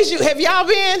 Jeju, have y'all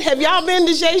been? Have y'all been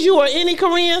to Jeju or any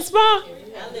Korean spa?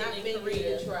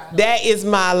 That is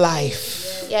my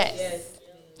life. Yes.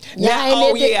 Now, ain't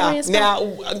oh been to yeah. Korean spa? Now,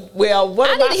 well, one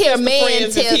I of need my to hear a sister man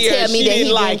friends is tell here. me She that he didn't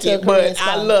been like to a it, Korean but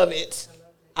spa. I love it.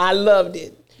 I loved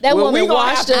it. That Well, woman we gonna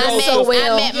washed have to us go so to-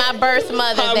 well. I met my birth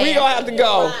mother We there. gonna have to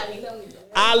go.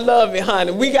 I love it,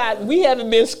 honey. We haven't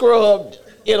been scrubbed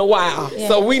in a while,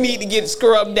 so we need to get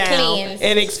scrubbed down Cleansed.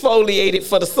 and exfoliated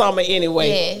for the summer anyway.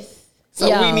 Yes. So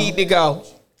we Y'all. need to go.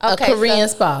 Okay, a Korean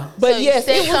so- spa. But So yes,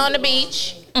 sex it was, on the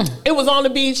beach. it was on the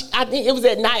beach. I think it was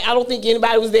at night. I don't think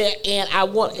anybody was there, and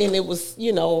it was,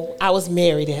 I was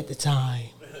married at the time.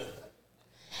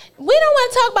 We don't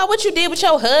want to talk about what you did with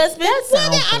your husband.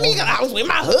 I was with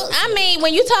my husband. I mean,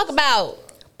 when you talk about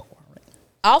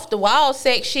off the wall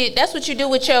sex shit, that's what you do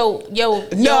with your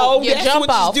No, your that's jump what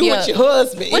off. you do with your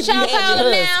husband. What if you y'all had call your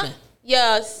it now?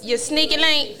 husband. Your sneaky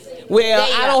link. Well, There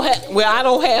you go. I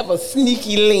don't have a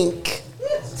sneaky link.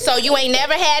 So you ain't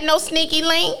never had no sneaky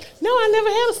link? No, I never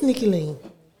had a sneaky link.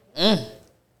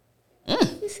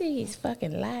 You see these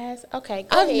fucking lies. Okay,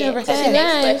 go I've ahead. never To the had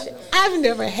next lies. question. I've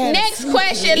never had. Next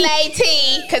question,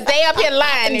 Lady, because they up here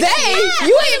lying. and shit.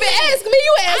 You ain't even ask me.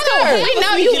 You asked her. We know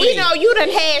sneaky you. We link. know you done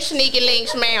had sneaky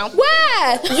links, ma'am.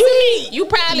 Why? You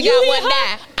probably You got and one her?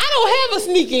 now. I don't have a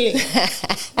sneaky link.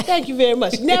 Thank you very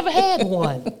much. Never had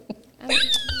one.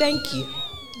 Thank you.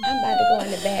 I'm about to go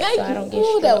in the back so I don't get Ooh,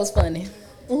 struck. that was funny.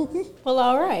 Well,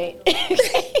 all right.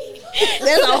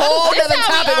 That's a whole That's other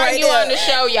how topic we right argue on the there.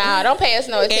 show, y'all. Don't pay us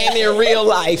no And attention. in real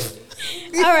life.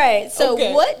 All right. So,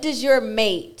 Okay. what does your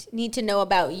mate need to know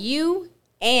about you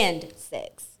and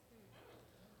sex?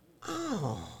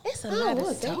 It's a lot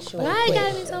of sexual. Why you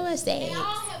gotta be so much sex?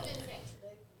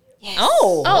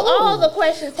 Oh, all the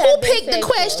questions have Who been picked the sexual.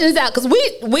 questions out? Because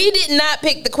we did not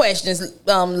pick the questions,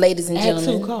 ladies and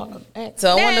gentlemen. So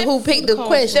I wonder who picked the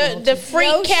question. The freak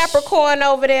Yosh. Capricorn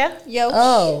over there.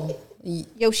 Oh,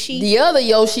 Yoshi. the other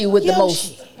Yoshi with the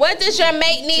most. What does your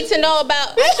mate need to know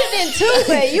about? I should have been too,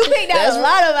 but you picked out a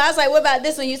lot of them. I was like, what about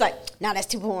this one? You was like, nah, that's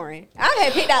too boring. I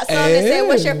had picked out some that said,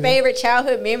 what's your favorite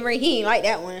childhood memory? He ain't like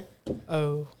that one.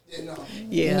 Oh.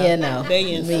 Yeah. Yeah, no,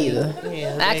 They in me either.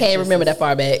 Yeah, I can't remember that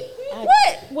far back.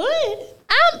 What?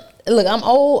 Look, I'm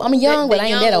old. I'm young, but I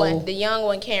ain't that one, old. the young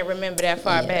one can't remember that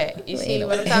far back. You see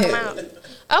what I'm talking about?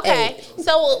 Okay,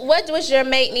 so what does your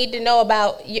mate need to know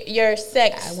about your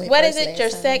sex? went What is first it? Your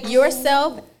last sex?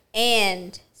 Yourself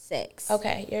and sex.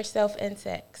 Okay, yourself and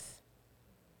sex.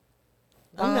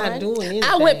 I'm not doing anything.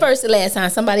 I went first the last time.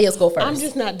 Somebody else go first. I'm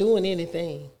just not doing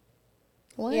anything.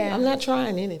 Yeah. I'm not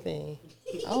trying anything.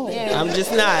 Oh, Yeah. I'm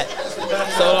just not.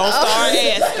 So don't start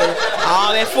asking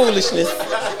all that foolishness.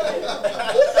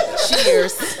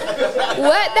 Cheers.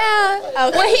 what now?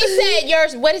 Well, he said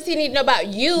yours. What does he need to know about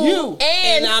you?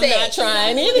 And I'm sex? not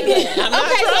trying anything. I'm not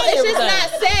Okay, so trying it's just everything. not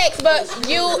sex, but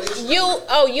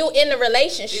you in the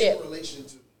relationship.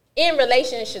 In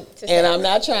relationship to sex. And I'm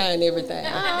not trying everything.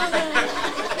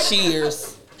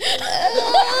 Cheers.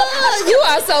 You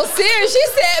are so serious. She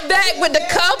sat back with the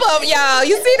cup of y'all.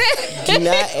 You see that? Do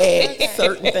not add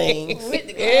certain things.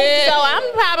 So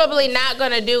I'm probably not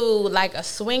gonna do like a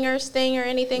swingers thing or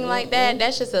anything like that.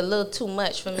 That's just a little too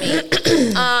much for me.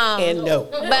 And no.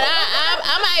 But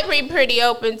I might be pretty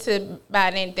open to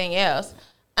about anything else.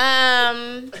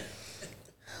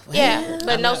 Yeah,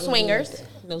 but no swingers.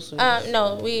 No swingers.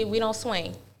 No, we don't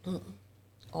swing.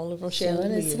 Only from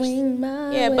chandeliers.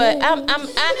 Yeah, but I'm one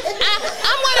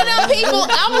of them people.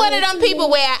 I'm one of them people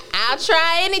where I'll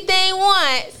try anything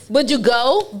once, Would you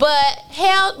go? but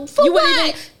hell, for You what?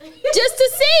 wouldn't even just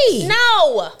to see.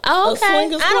 No. Oh, A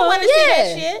swingers I don't want to Yeah. see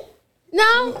that shit.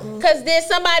 No. Cause then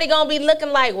somebody gonna be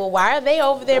looking like, well, why are they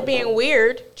over there being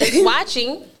weird, just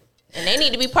watching? And they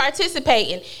need to be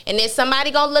participating. And then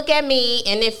somebody gonna look at me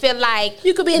and then feel like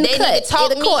You could be in the they cut, need to talk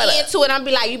in the me corner. into it. I'm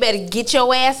be like, you better get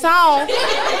your ass on,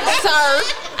 sir.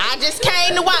 I just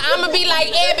came to watch. I'm gonna be like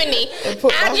Ebony.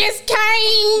 I just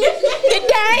came to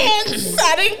dance.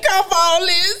 I didn't come for all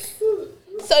this.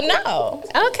 So no.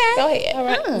 Okay. Go ahead. All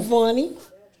right, Vonnie.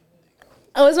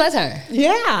 Oh, it's my turn.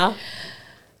 Yeah.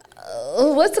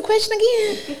 What's the question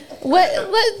again? What?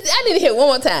 I need to hear it one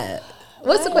more time.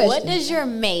 What's the question? What does your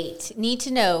mate need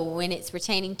to know when it's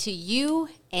pertaining to you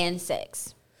and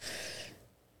sex?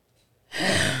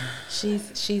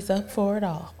 She's up for it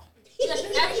all.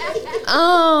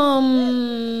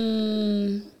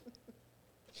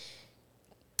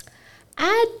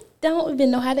 I don't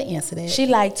even know how to answer that. She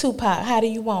like Tupac. How do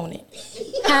you want it?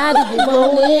 How do you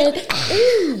want it?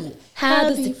 Ooh, how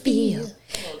does it feel?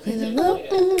 Okay,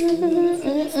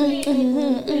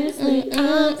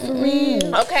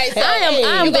 so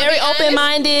I'm very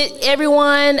open-minded,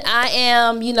 everyone. I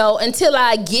am, until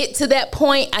I get to that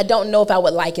point, I don't know if I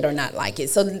would like it or not like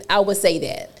it. So I would say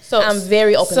that. So I'm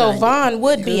very open-minded. So Vaughn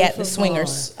would be at the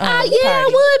swingers party. I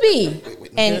would be.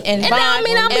 And Vaughn,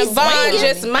 I'll be Vaun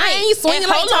just might. I ain't swinging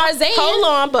like Tarzan. Hold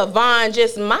on, but Vaun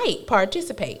just might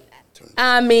participate.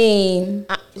 I mean...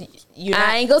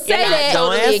 I ain't gonna say that.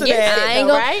 Don't answer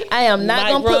that. I am not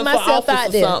gonna put myself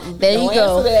out there. There you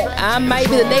go. I might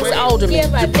be the next alderman.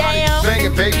 Give a damn. Bang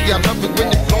it, baby, I love it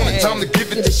when you're flowing. Time to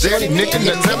give it to daddy, nigga.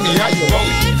 Now tell me how you want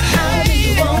it. How do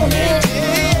you want it?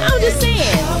 I'm just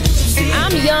saying.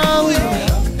 I'm young,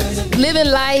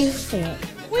 living life.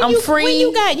 I'm free. When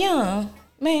you got young,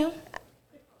 ma'am.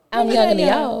 I'm younger than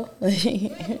y'all.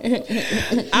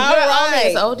 All right.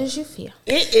 As old as you feel.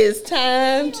 It is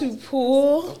time to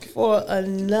pull for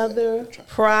another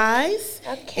prize.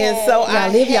 Okay. And so Y'all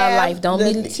live your have life. Don't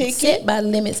the be ticket. set by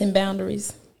limits and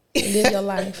boundaries. Live your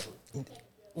life.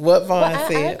 What Vaughn I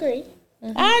said. agree.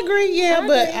 I agree, yeah,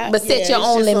 But set your it's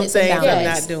own just limits some and things I'm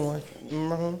boundaries. not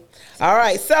doing. All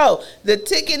right, so the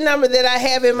ticket number that I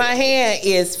have in my hand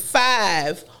is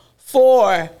 5,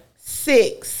 4,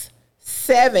 6,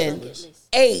 7,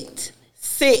 8,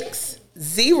 6,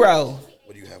 0.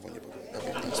 What do you have on your book?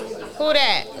 Who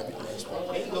that?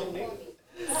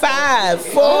 5,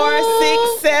 4,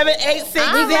 6, 7, 8, 6, 0.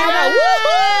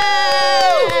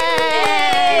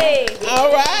 Hey.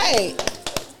 All right.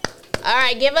 All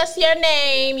right, give us your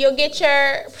name. You'll get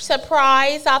your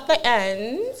surprise at the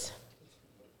end.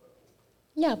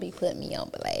 Y'all be putting me on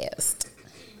blast.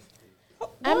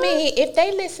 I mean, if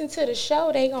they listen to the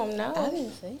show, they gonna know. I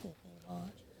didn't say that.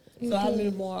 So how many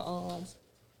more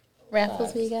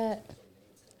Raffles we got.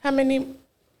 How many?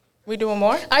 We doing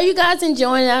more? Are you guys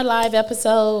enjoying our live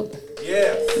episode?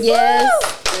 Yes. Yes.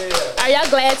 Yeah. Are y'all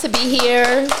glad to be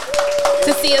here?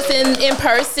 To see us in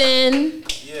person?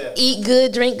 Yeah. Eat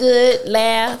good, drink good,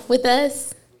 laugh with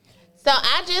us? So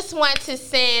I just want to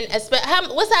send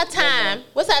what's our time?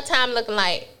 What's our time looking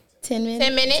like? 10 minutes.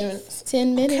 10 minutes?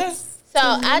 10 minutes. So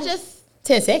I just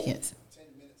 10 seconds. 10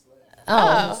 minutes left.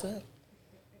 Oh.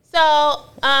 So,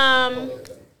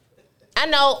 I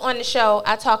know on the show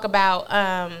I talk about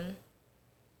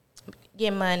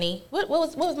get money. What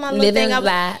was my little Living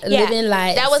thing? living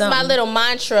life. That was my something. little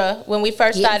mantra when we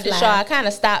first started the Getting show. fly. I kind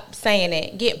of stopped saying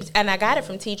it. And I got it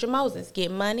from Teacher Moses.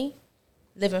 Get money,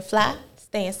 living fly,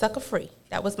 staying sucker free.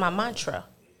 That was my mantra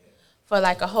for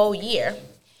like a whole year.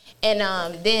 And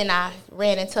then I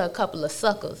ran into a couple of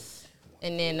suckers,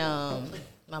 and then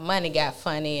my money got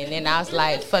funny, and then I was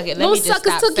like, fuck it, let me Those just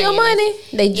suckers stop took your saying money?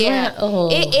 this. They Yeah, drank. Oh.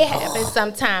 it happens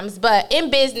sometimes, but in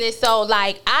business, so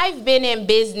like I've been in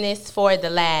business for the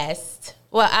last,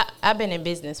 I've been in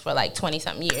business for like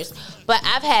 20-something years, but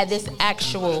I've had this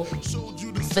actual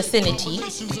vicinity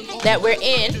that we're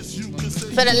in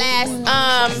for the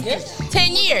last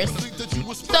 10 years.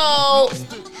 So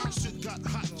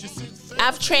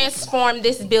I've transformed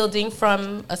this building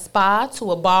from a spa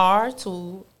to a bar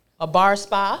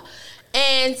spa.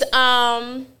 And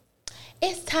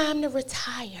it's time to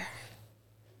retire.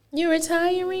 You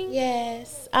retiring?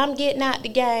 Yes, I'm getting out the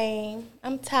game.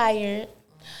 I'm tired.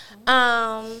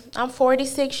 I'm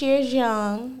 46 years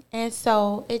young, and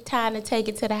so it's time to take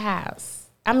it to the house.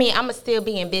 I mean, I'm going to still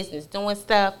be in business doing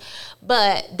stuff,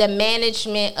 but the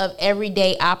management of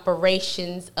everyday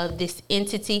operations of this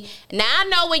entity. Now, I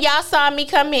know when y'all saw me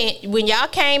come in, when y'all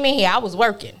came in here, I was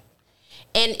working.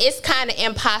 And it's kind of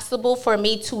impossible for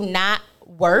me to not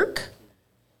work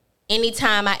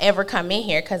anytime I ever come in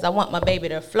here because I want my baby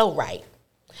to flow right.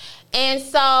 And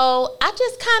so I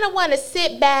just kind of want to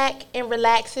sit back and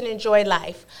relax and enjoy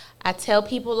life. I tell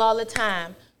people all the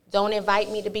time, don't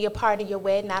invite me to be a part of your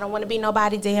wedding. I don't want to be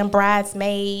nobody damn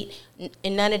bridesmaid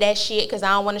and none of that shit because I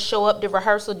don't want to show up to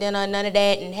rehearsal dinner and none of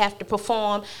that and have to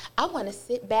perform. I want to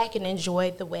sit back and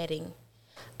enjoy the wedding.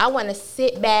 I want to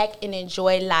sit back and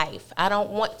enjoy life. I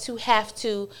don't want to have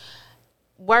to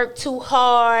work too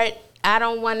hard. I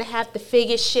don't want to have to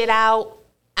figure shit out.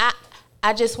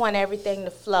 I just want everything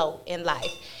to flow in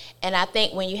life. And I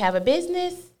think when you have a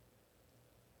business,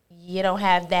 you don't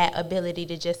have that ability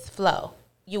to just flow.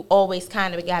 you always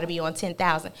kind of got to be on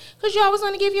 10,000 because you always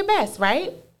want to give your best,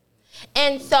 right?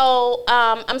 And so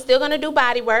I'm still going to do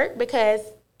body work because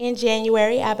in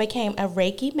January I became a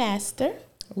Reiki master.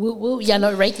 Woo woo. Y'all know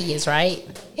what Reiki is, right?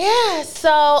 Yeah.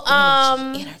 So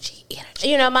Energy.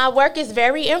 you know, my work is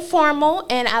very informal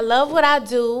and I love what I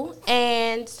do.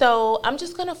 And so I'm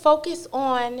just going to focus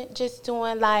on just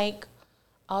doing like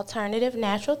alternative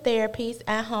natural therapies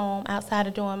at home outside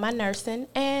of doing my nursing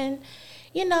and,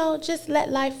 you know, just let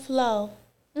life flow.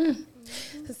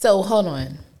 So hold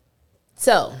on.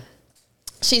 So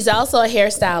she's also a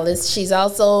hairstylist. She's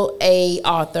also a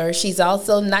author. She's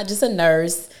also not just a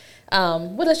nurse.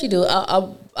 What else she do?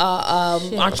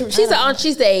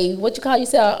 She's a what you call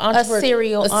yourself? A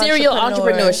serial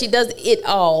entrepreneur. She does it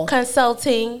all.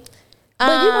 Consulting.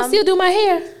 But you gonna still do my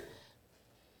hair?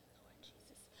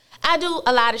 I do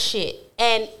a lot of shit,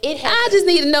 and I just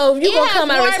need to know if you're gonna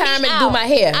come out of retirement and do my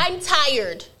hair. I'm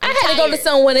tired. I had to go to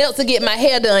someone else to get my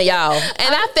hair done, y'all,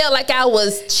 and I felt like I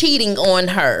was cheating on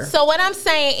her. So what I'm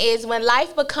saying is, when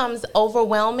life becomes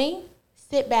overwhelming,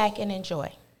 sit back and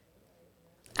enjoy.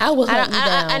 I will hunt you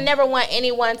down. I never want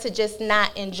anyone to just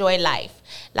not enjoy life.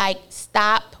 Like,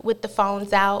 stop with the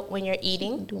phones out when you're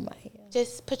eating. Do my hair.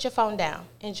 Just put your phone down.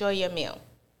 Enjoy your meal.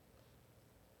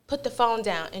 Put the phone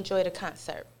down. Enjoy the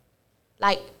concert.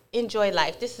 Like, enjoy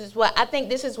life. This is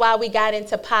why we got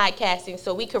into podcasting,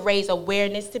 so we could raise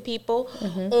awareness to people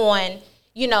on,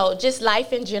 you know, just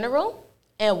life in general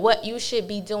and what you should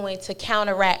be doing to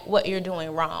counteract what you're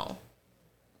doing wrong.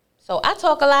 So I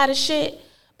talk a lot of shit,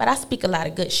 but I speak a lot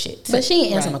of good shit too. But she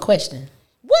ain't answer my question.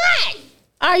 What?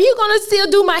 Are you gonna still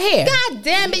do my hair? God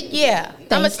damn it, yeah. I'm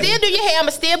gonna still do your hair. I'm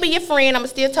gonna still be your friend. I'm gonna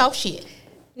still talk shit.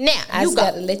 Now, I just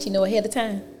got to let you know ahead of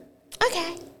time.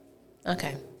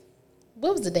 Okay.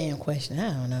 What was the damn question?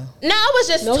 I don't know. No, I was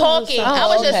just talking. I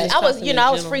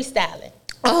was freestyling.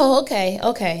 Oh,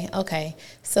 okay.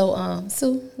 So,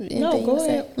 Sue, No, go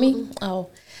ahead. Me? Oh,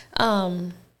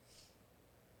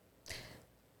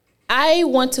 I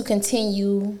want to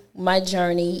continue my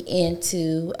journey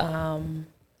into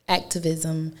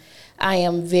activism. I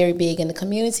am very big in the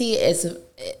community, as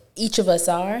each of us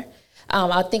are.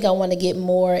 I think I want to get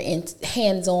more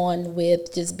hands-on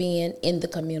with just being in the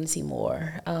community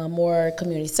more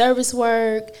community service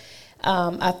work.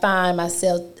 I find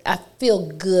myself, I feel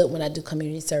good when I do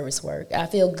community service work. I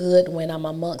feel good when I'm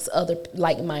amongst other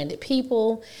like-minded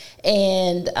people.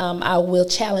 And I will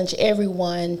challenge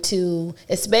everyone to,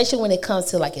 especially when it comes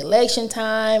to like election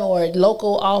time or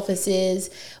local offices,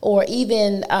 or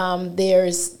even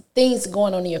there's things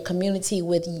going on in your community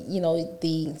with, you know,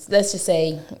 let's just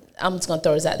say, I'm just going to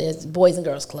throw this out there, Boys and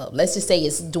Girls Club. Let's just say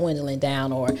it's dwindling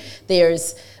down, or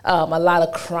there's a lot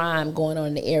of crime going on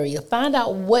in the area. Find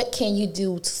out what can you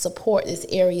do to support this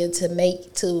area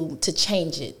to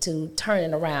change it, to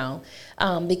turn it around.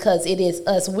 Because it is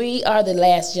us. We are the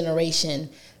last generation,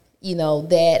 you know,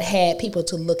 that had people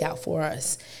to look out for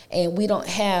us. And we don't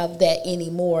have that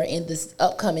anymore in this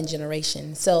upcoming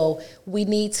generation. So we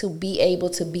need to be able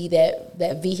to be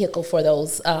that vehicle for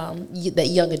those, that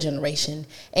younger generation,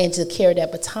 and to carry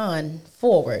that baton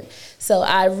forward. So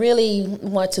I really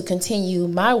want to continue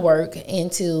my work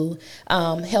into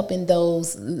helping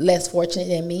those less fortunate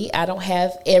than me. I don't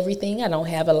have everything. I don't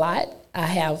have a lot. I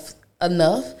have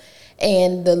enough.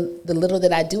 And the little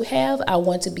that I do have, I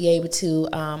want to be able to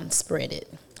spread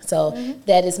it. So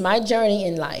that is my journey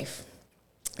in life.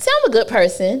 So I'm a good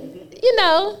person. You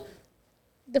know,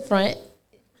 the front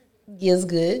gives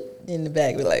good. In the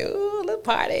back, we're like, ooh, let's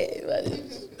party. But,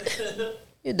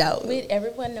 you know.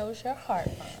 Everyone knows your heart.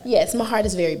 Yes, my heart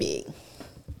is very big.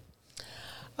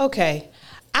 Okay.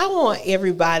 I want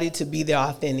everybody to be their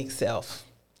authentic self.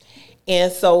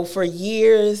 And so for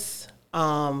years,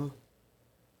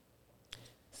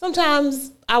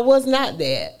 sometimes I was not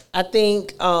that. I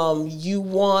think you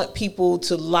want people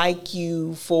to like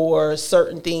you for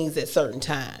certain things at certain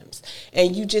times.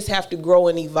 And you just have to grow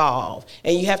and evolve.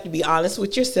 And you have to be honest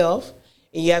with yourself.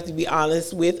 And you have to be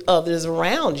honest with others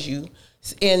around you.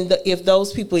 And if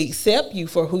those people accept you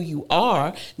for who you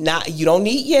are, you don't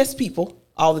need yes people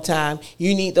all the time.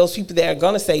 You need those people that are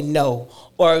going to say no,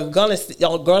 or are going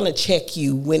to check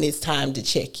you when it's time to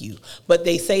check you. But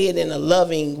they say it in a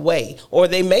loving way, or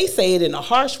they may say it in a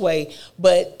harsh way,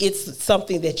 but it's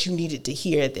something that you needed to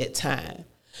hear at that time.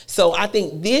 So I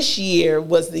think this year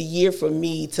was the year for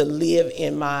me to live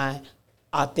in my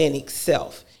authentic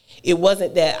self. It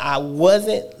wasn't that I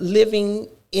wasn't living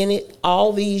in it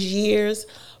all these years,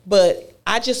 but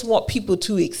I just want people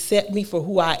to accept me for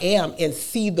who I am and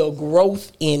see the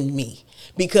growth in me.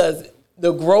 Because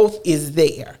The growth is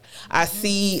there. I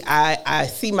see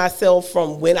myself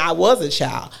from when I was a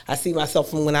child. I see myself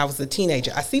from when I was a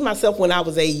teenager. I see myself when I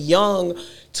was a young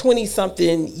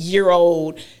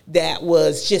 20-something-year-old that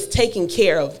was just taking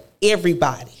care of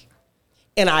everybody.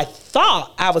 And I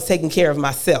thought I was taking care of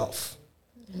myself,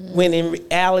 when in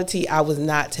reality, I was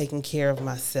not taking care of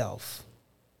myself.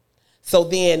 So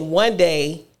then one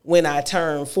day, when I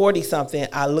turned 40-something,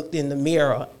 I looked in the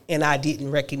mirror and I didn't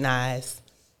recognize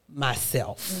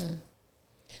myself.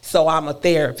 So I'm a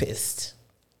therapist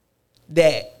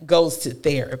that goes to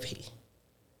therapy.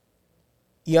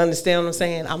 You understand what I'm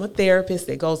saying? I'm a therapist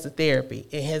that goes to therapy.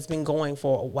 It has been going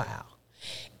for a while.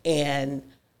 And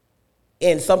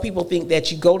some people think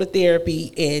that you go to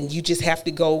therapy and you just have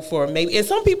to go for maybe, and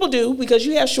some people do, because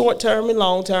you have short term and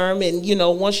long term, and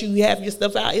once you have your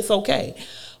stuff out, it's okay.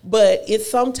 But it's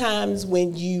sometimes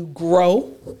when you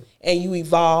grow and you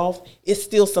evolve, it's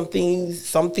still some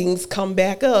things come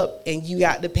back up and you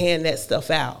got to pan that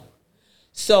stuff out.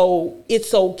 So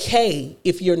it's okay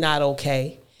if you're not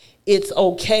okay. It's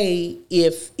okay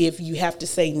if you have to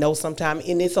say no sometime,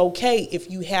 and it's okay if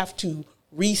you have to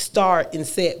restart and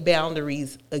set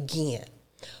boundaries again.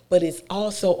 But it's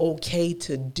also okay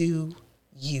to do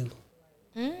you.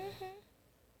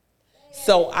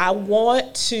 So I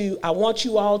want you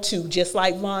all to, just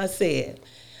like Vaughn said,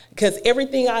 because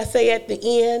everything I say at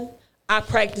the end, I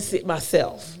practice it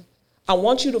myself. I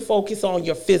want you to focus on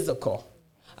your physical.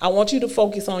 I want you to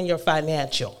focus on your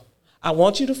financial. I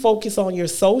want you to focus on your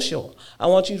social. I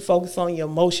want you to focus on your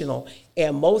emotional.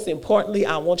 And most importantly,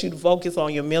 I want you to focus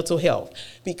on your mental health.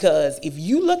 Because if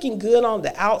you looking good on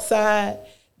the outside,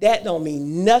 that don't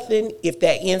mean nothing if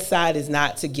that inside is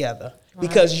not together. Right.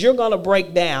 Because you're going to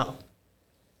break down.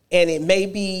 And it may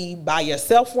be by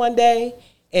yourself one day,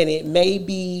 and it may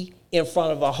be in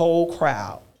front of a whole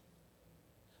crowd.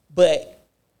 But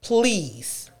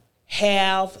please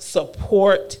have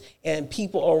support and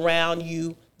people around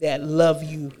you that love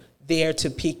you there to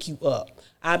pick you up.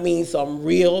 I mean some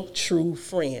real, true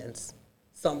friends.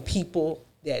 Some people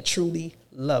that truly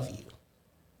love you.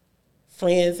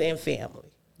 Friends and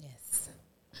family. Yes.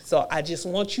 So I just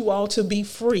want you all to be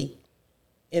free.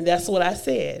 And that's what I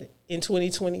said in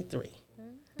 2023.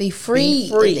 Be free. Be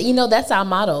free. That's our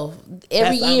motto.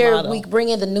 Every year we bring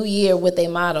in the new year with a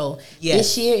motto. Yes.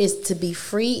 This year is to be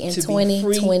free in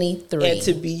 2023. And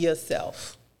to be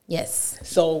yourself. Yes.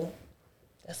 So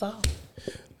that's all.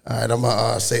 All right, I'm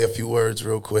going to say a few words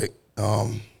real quick.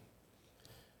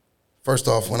 First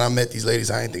off, when I met these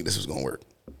ladies, I didn't think this was going to work.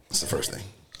 That's the first thing.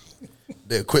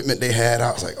 The equipment they had,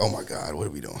 I was like, oh, my God, what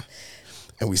are we doing?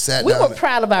 And we sat down. We were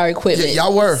proud of our equipment. Yeah,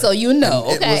 y'all were. So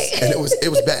okay. It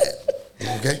was bad.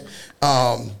 Okay?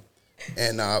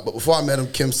 But before I met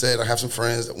him, Kim said, I have some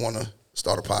friends that want to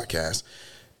start a podcast.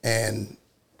 And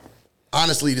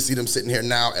honestly, to see them sitting here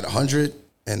now at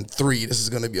 103, this is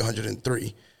going to be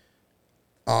 103.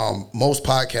 Most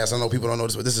podcasts, I know people don't know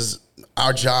this, but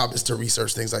our job is to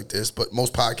research things like this, but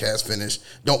most podcasts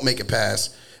don't make it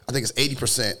past, I think it's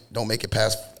 80% don't make it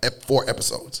past 4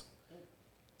 episodes.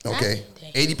 Okay?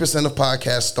 80% of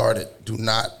podcasts started do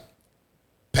not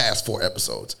pass 4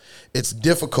 episodes. It's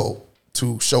difficult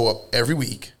to show up every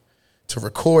week, to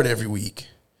record every week,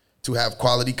 to have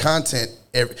quality content.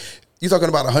 You're talking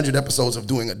about 100 episodes of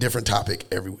doing a different topic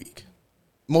every week.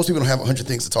 Most people don't have 100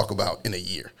 things to talk about in a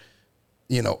year,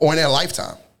 or in their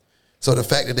lifetime. So the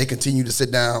fact that they continue to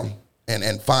sit down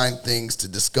and find things to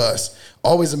discuss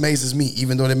always amazes me,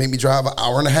 even though they make me drive an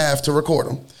hour and a half to record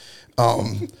them.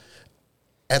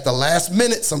 At the last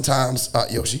minute sometimes,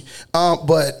 Yoshi.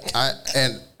 But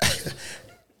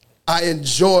I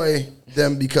enjoy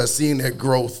them because seeing their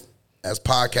growth as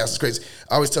podcasts is crazy.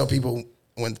 I always tell people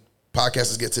when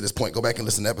podcasters get to this point, go back and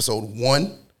listen to episode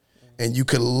 1, and you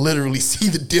could literally see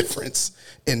the difference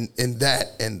in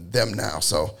that and them now.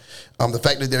 So the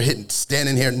fact that they're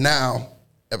standing here now,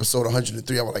 episode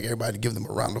 103, I would like everybody to give them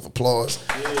a round of applause.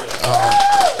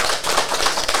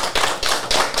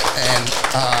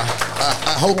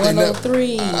 I hope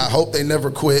I hope they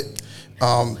never quit.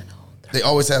 They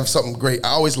always have something great. I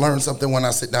always learn something when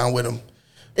I sit down with them.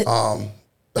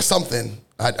 Something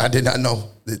I did not know.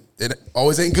 It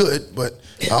always ain't good, but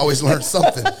I always learn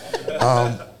something.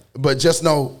 But just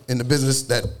know, in the business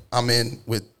that I'm in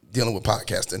with dealing with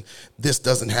podcasting, this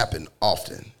doesn't happen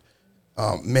often.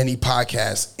 Many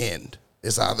podcasts end.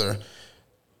 It's either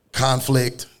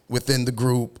conflict within the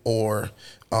group or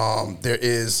there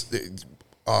is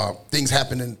things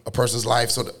happen in a person's life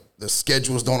so the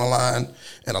schedules don't align.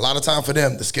 And a lot of time for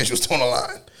them, the schedules don't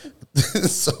align.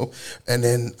 And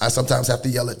then I sometimes have to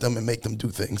yell at them and make them do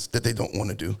things that they don't want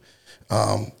to do.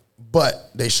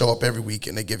 but they show up every week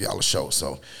and they give y'all a show.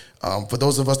 So for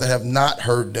those of us that have not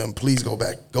heard them, please go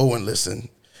and listen.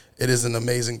 It is an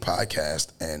amazing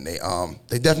podcast, and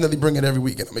they definitely bring it every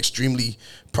week, and I'm extremely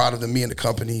proud of them. Me and the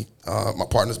company, my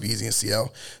partners, BZ and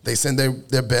CL, they send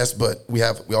their best, but we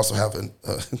also have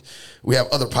we have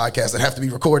other podcasts that have to be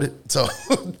recorded, so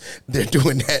they're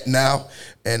doing that now,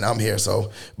 and I'm here.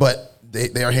 So, but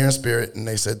they are here in spirit, and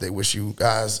they said they wish you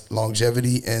guys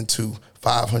longevity and to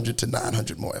 500 to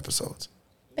 900 more episodes.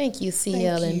 Thank you,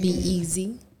 CL and Be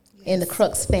Easy. And the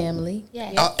Crux family.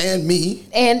 Yeah. And me.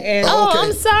 And okay.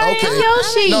 I'm sorry,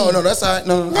 Yoshi. No, that's all right.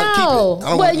 No, No. I'll keep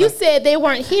it. Well, you said they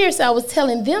weren't here, so I was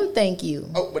telling them thank you.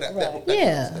 Oh, but that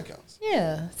Yeah. counts.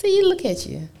 Yeah. See, look at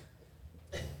you.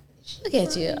 Look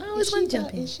at you. I always want to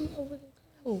jump in. Is she over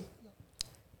there?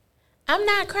 I'm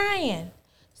not crying.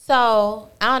 So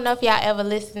I don't know if y'all ever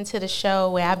listened to the show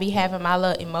where I be having my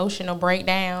little emotional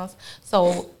breakdowns.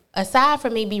 So aside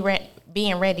from me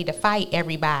being ready to fight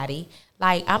everybody,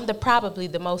 like, I'm probably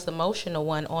the most emotional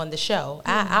one on the show.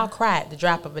 I'll cry at the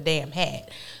drop of a damn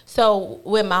hat. So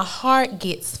when my heart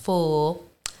gets full,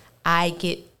 I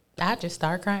just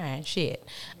start crying. Shit.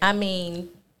 I mean,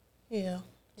 Yeah.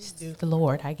 the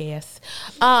Lord, I guess.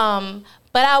 But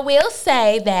I will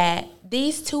say that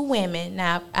these two women,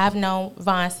 now I've known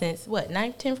Vaughn since,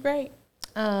 9th, 10th grade?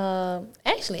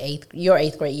 Actually, your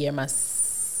 8th grade year, my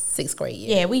 6th grade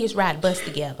year. Yeah, we used to ride the bus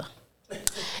together.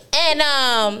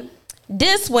 And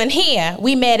this one here,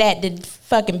 we met at the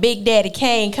fucking Big Daddy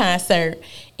Kane concert.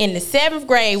 In the 7th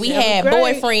grade, we had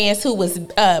boyfriends who was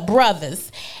brothers.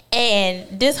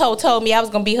 And this hoe told me I was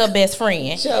going to be her best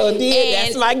friend. Sure did.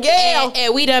 That's my gal.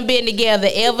 And we done been together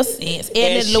ever since.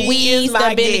 And Louise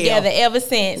done been together ever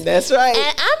since. That's right.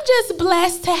 And I'm just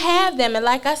blessed to have them. And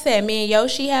like I said, me and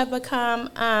Yoshi have become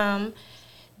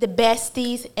the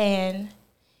besties. And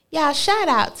y'all, shout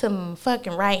out to my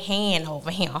fucking right hand over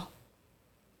here.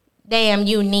 Damn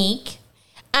Unique.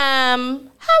 How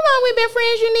long we been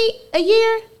friends, Unique? A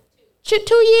year?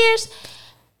 2 years?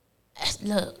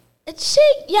 Look,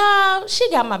 she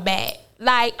got my back.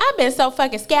 Like, I've been so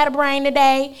fucking scatterbrained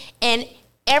today, and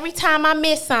every time I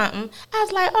miss something, I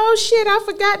was like, oh shit, I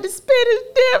forgot the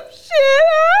spinach dip. Shit.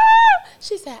 Ah!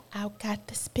 She said, I got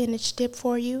the spinach dip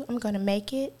for you. I'm gonna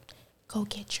make it. Go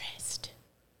get dressed.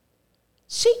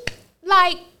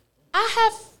 I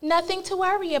have nothing to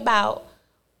worry about.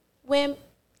 When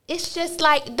it's just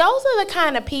like, those are the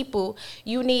kind of people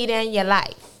you need in your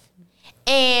life.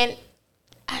 And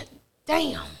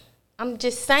damn, I'm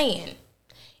just saying,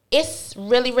 it's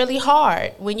really, really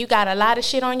hard when you got a lot of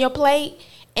shit on your plate,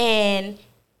 and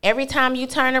every time you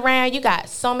turn around, you got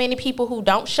so many people who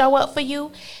don't show up for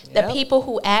you. The people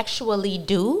who actually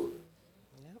do,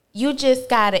 you just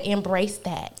got to embrace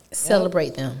that.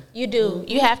 Celebrate them. You do.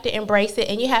 You have to embrace it,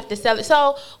 and you have to celebrate.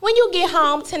 So when you get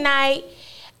home tonight,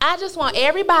 I just want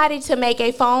everybody to make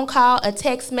a phone call, a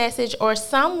text message, or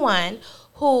someone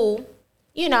who,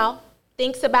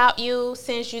 thinks about you,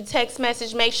 sends you text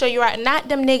message. Make sure you're right. Not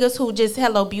them niggas who just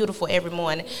hello beautiful every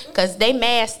morning, because they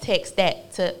mass text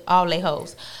that to all they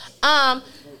hoes.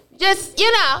 Just,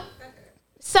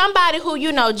 somebody who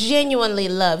genuinely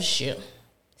loves you.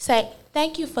 Say,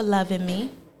 thank you for loving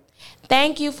me.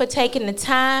 Thank you for taking the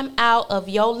time out of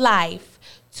your life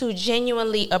to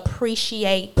genuinely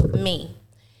appreciate me.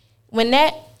 When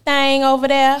that thing over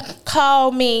there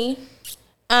called me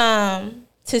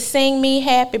to sing me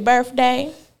happy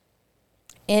birthday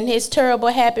in his terrible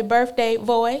happy birthday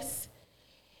voice,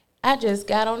 I just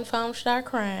got on the phone and started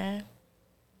crying.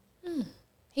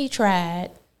 He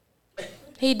tried.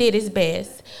 He did his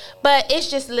best. But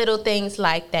it's just little things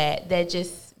like that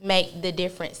just make the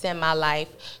difference in my life.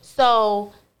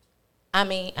 So,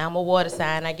 I'm a water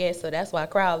sign, I guess, so that's why I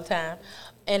cry all the time.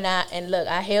 And look,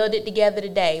 I held it together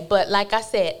today. But like I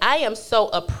said, I am so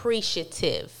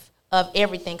appreciative of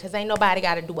everything, because ain't nobody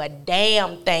got to do a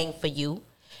damn thing for you.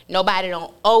 Nobody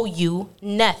don't owe you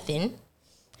nothing.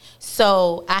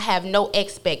 So I have no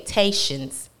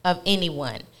expectations of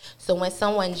anyone. So when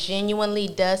someone genuinely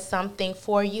does something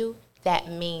for you, that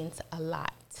means a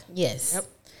lot. Yes. Yep.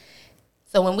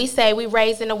 So when we say we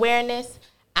raising awareness,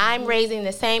 I'm raising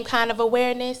the same kind of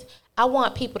awareness. I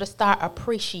want people to start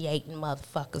appreciating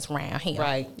motherfuckers around here.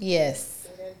 Right. Yes.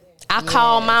 I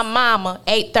called my mama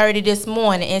 8:30 this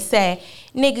morning and said,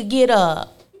 nigga, get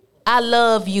up. I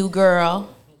love you, girl.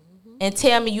 And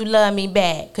tell me you love me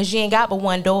back, because you ain't got but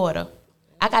one daughter.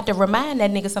 I got to remind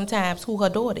that nigga sometimes who her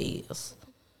daughter is.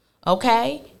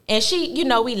 Okay? And she,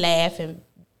 we laugh and,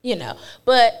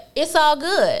 but it's all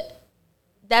good.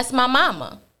 That's my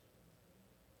mama.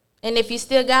 And if you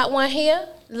still got one here,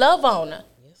 love on her.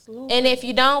 Yes, Lord. And if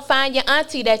you don't, find your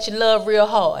auntie that you love real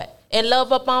hard and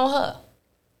love up on her.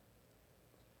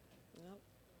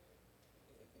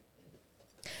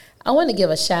 I want to give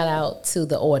a shout out to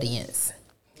the audience.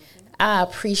 I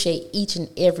appreciate each and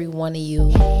every one of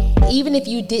you. Even if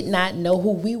you did not know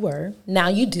who we were, now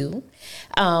you do.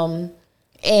 And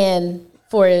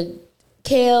for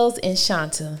Kels and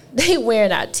Shanta, they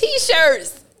wearing our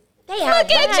T-shirts. Look at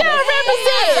y'all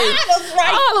represent.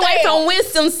 All the way from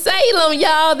Winston-Salem,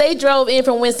 y'all. They drove in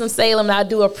from Winston-Salem. I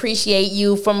do appreciate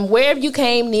you from wherever you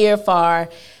came, near, far.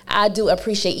 I do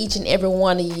appreciate each and every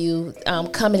one of you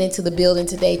coming into the building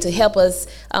today to help us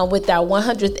with our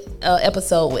 100th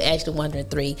episode, actually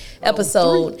 103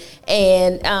 episode.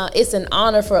 And it's an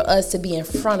honor for us to be in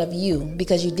front of you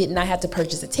because you did not have to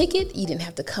purchase a ticket. You didn't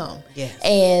have to come. Yes.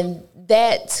 And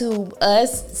that to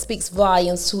us speaks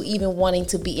volumes to even wanting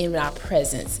to be in our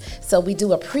presence. So we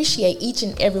do appreciate each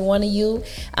and every one of you.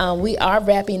 We are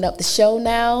wrapping up the show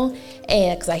now.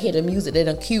 And because I hear the music, they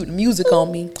done cue the music on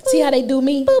me. See how they do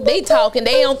me? They talking,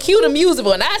 they don't cue the music.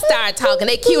 But when I start talking,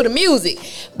 they cue the music.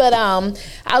 But I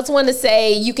just want to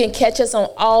say you can catch us on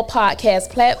all podcast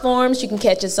platforms. You can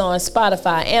catch us on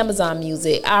Spotify, Amazon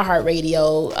Music,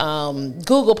 iHeartRadio,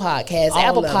 Google Podcasts,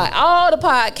 Apple Podcasts, all the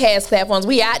podcast platforms.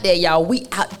 We out there, y'all. We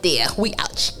out there. We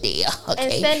out there. Okay.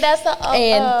 And send us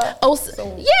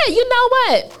yeah, you know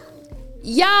what?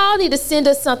 Y'all need to send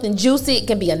us something juicy. It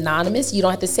can be anonymous. You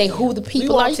don't have to say who the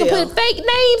people are. You can put fake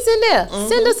names in there. Mm-hmm.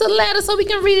 Send us a letter so we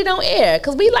can read it on air.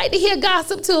 Because we like to hear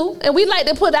gossip too. And we like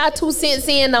to put our 2 cents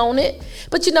in on it.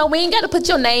 But you know, we ain't got to put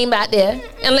your name out there.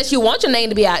 Unless you want your name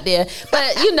to be out there.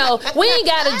 But you know, we ain't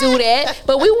got to do that.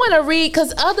 But we want to read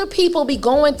because other people be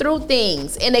going through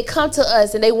things. And they come to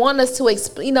us and they want us to,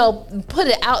 put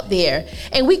it out there.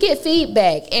 And we get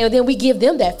feedback. And then we give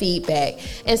them that feedback.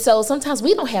 And so sometimes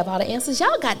we don't have all the answers.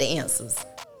 Y'all got the answers,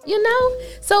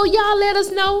 so y'all let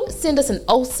us know. Send us an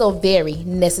so very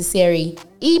necessary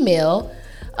email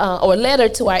or letter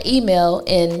to our email,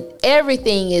 and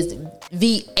everything is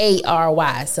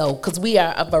VARY. So because we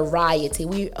are a variety,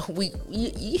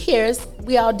 you hear us,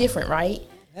 we all different, right?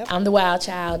 Yep. I'm the wild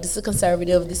child, this is a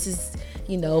conservative, this is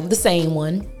the same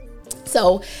one.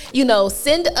 So,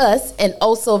 send us an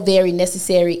so very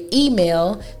necessary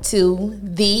email to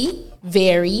the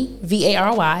very,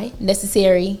 VARY,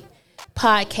 necessary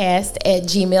podcast at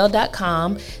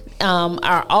gmail.com.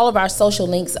 All of our social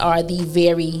links are the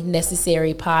Very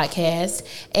Necessary Podcast.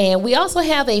 And we also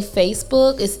have a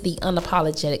Facebook. It's the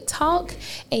Unapologetic Talk.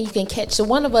 And you can catch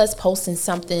one of us posting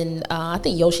something. I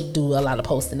think Yoshi do a lot of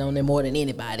posting on there more than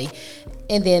anybody.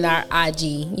 And then our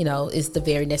IG, is the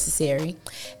Very Necessary.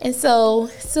 And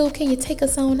so, Sue, can you take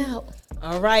us on out?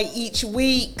 All right, each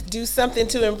week, do something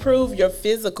to improve your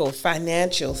physical,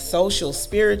 financial, social,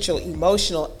 spiritual,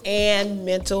 emotional, and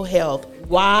mental health.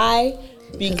 Why?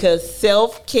 Because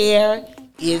self-care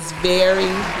is very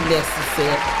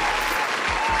necessary.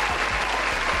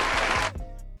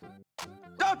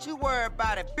 Don't you worry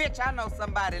about it, bitch. I know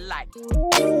somebody like it.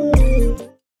 Don't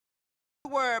you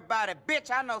worry about it,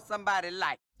 bitch. I know somebody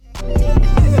like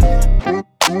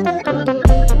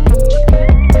it.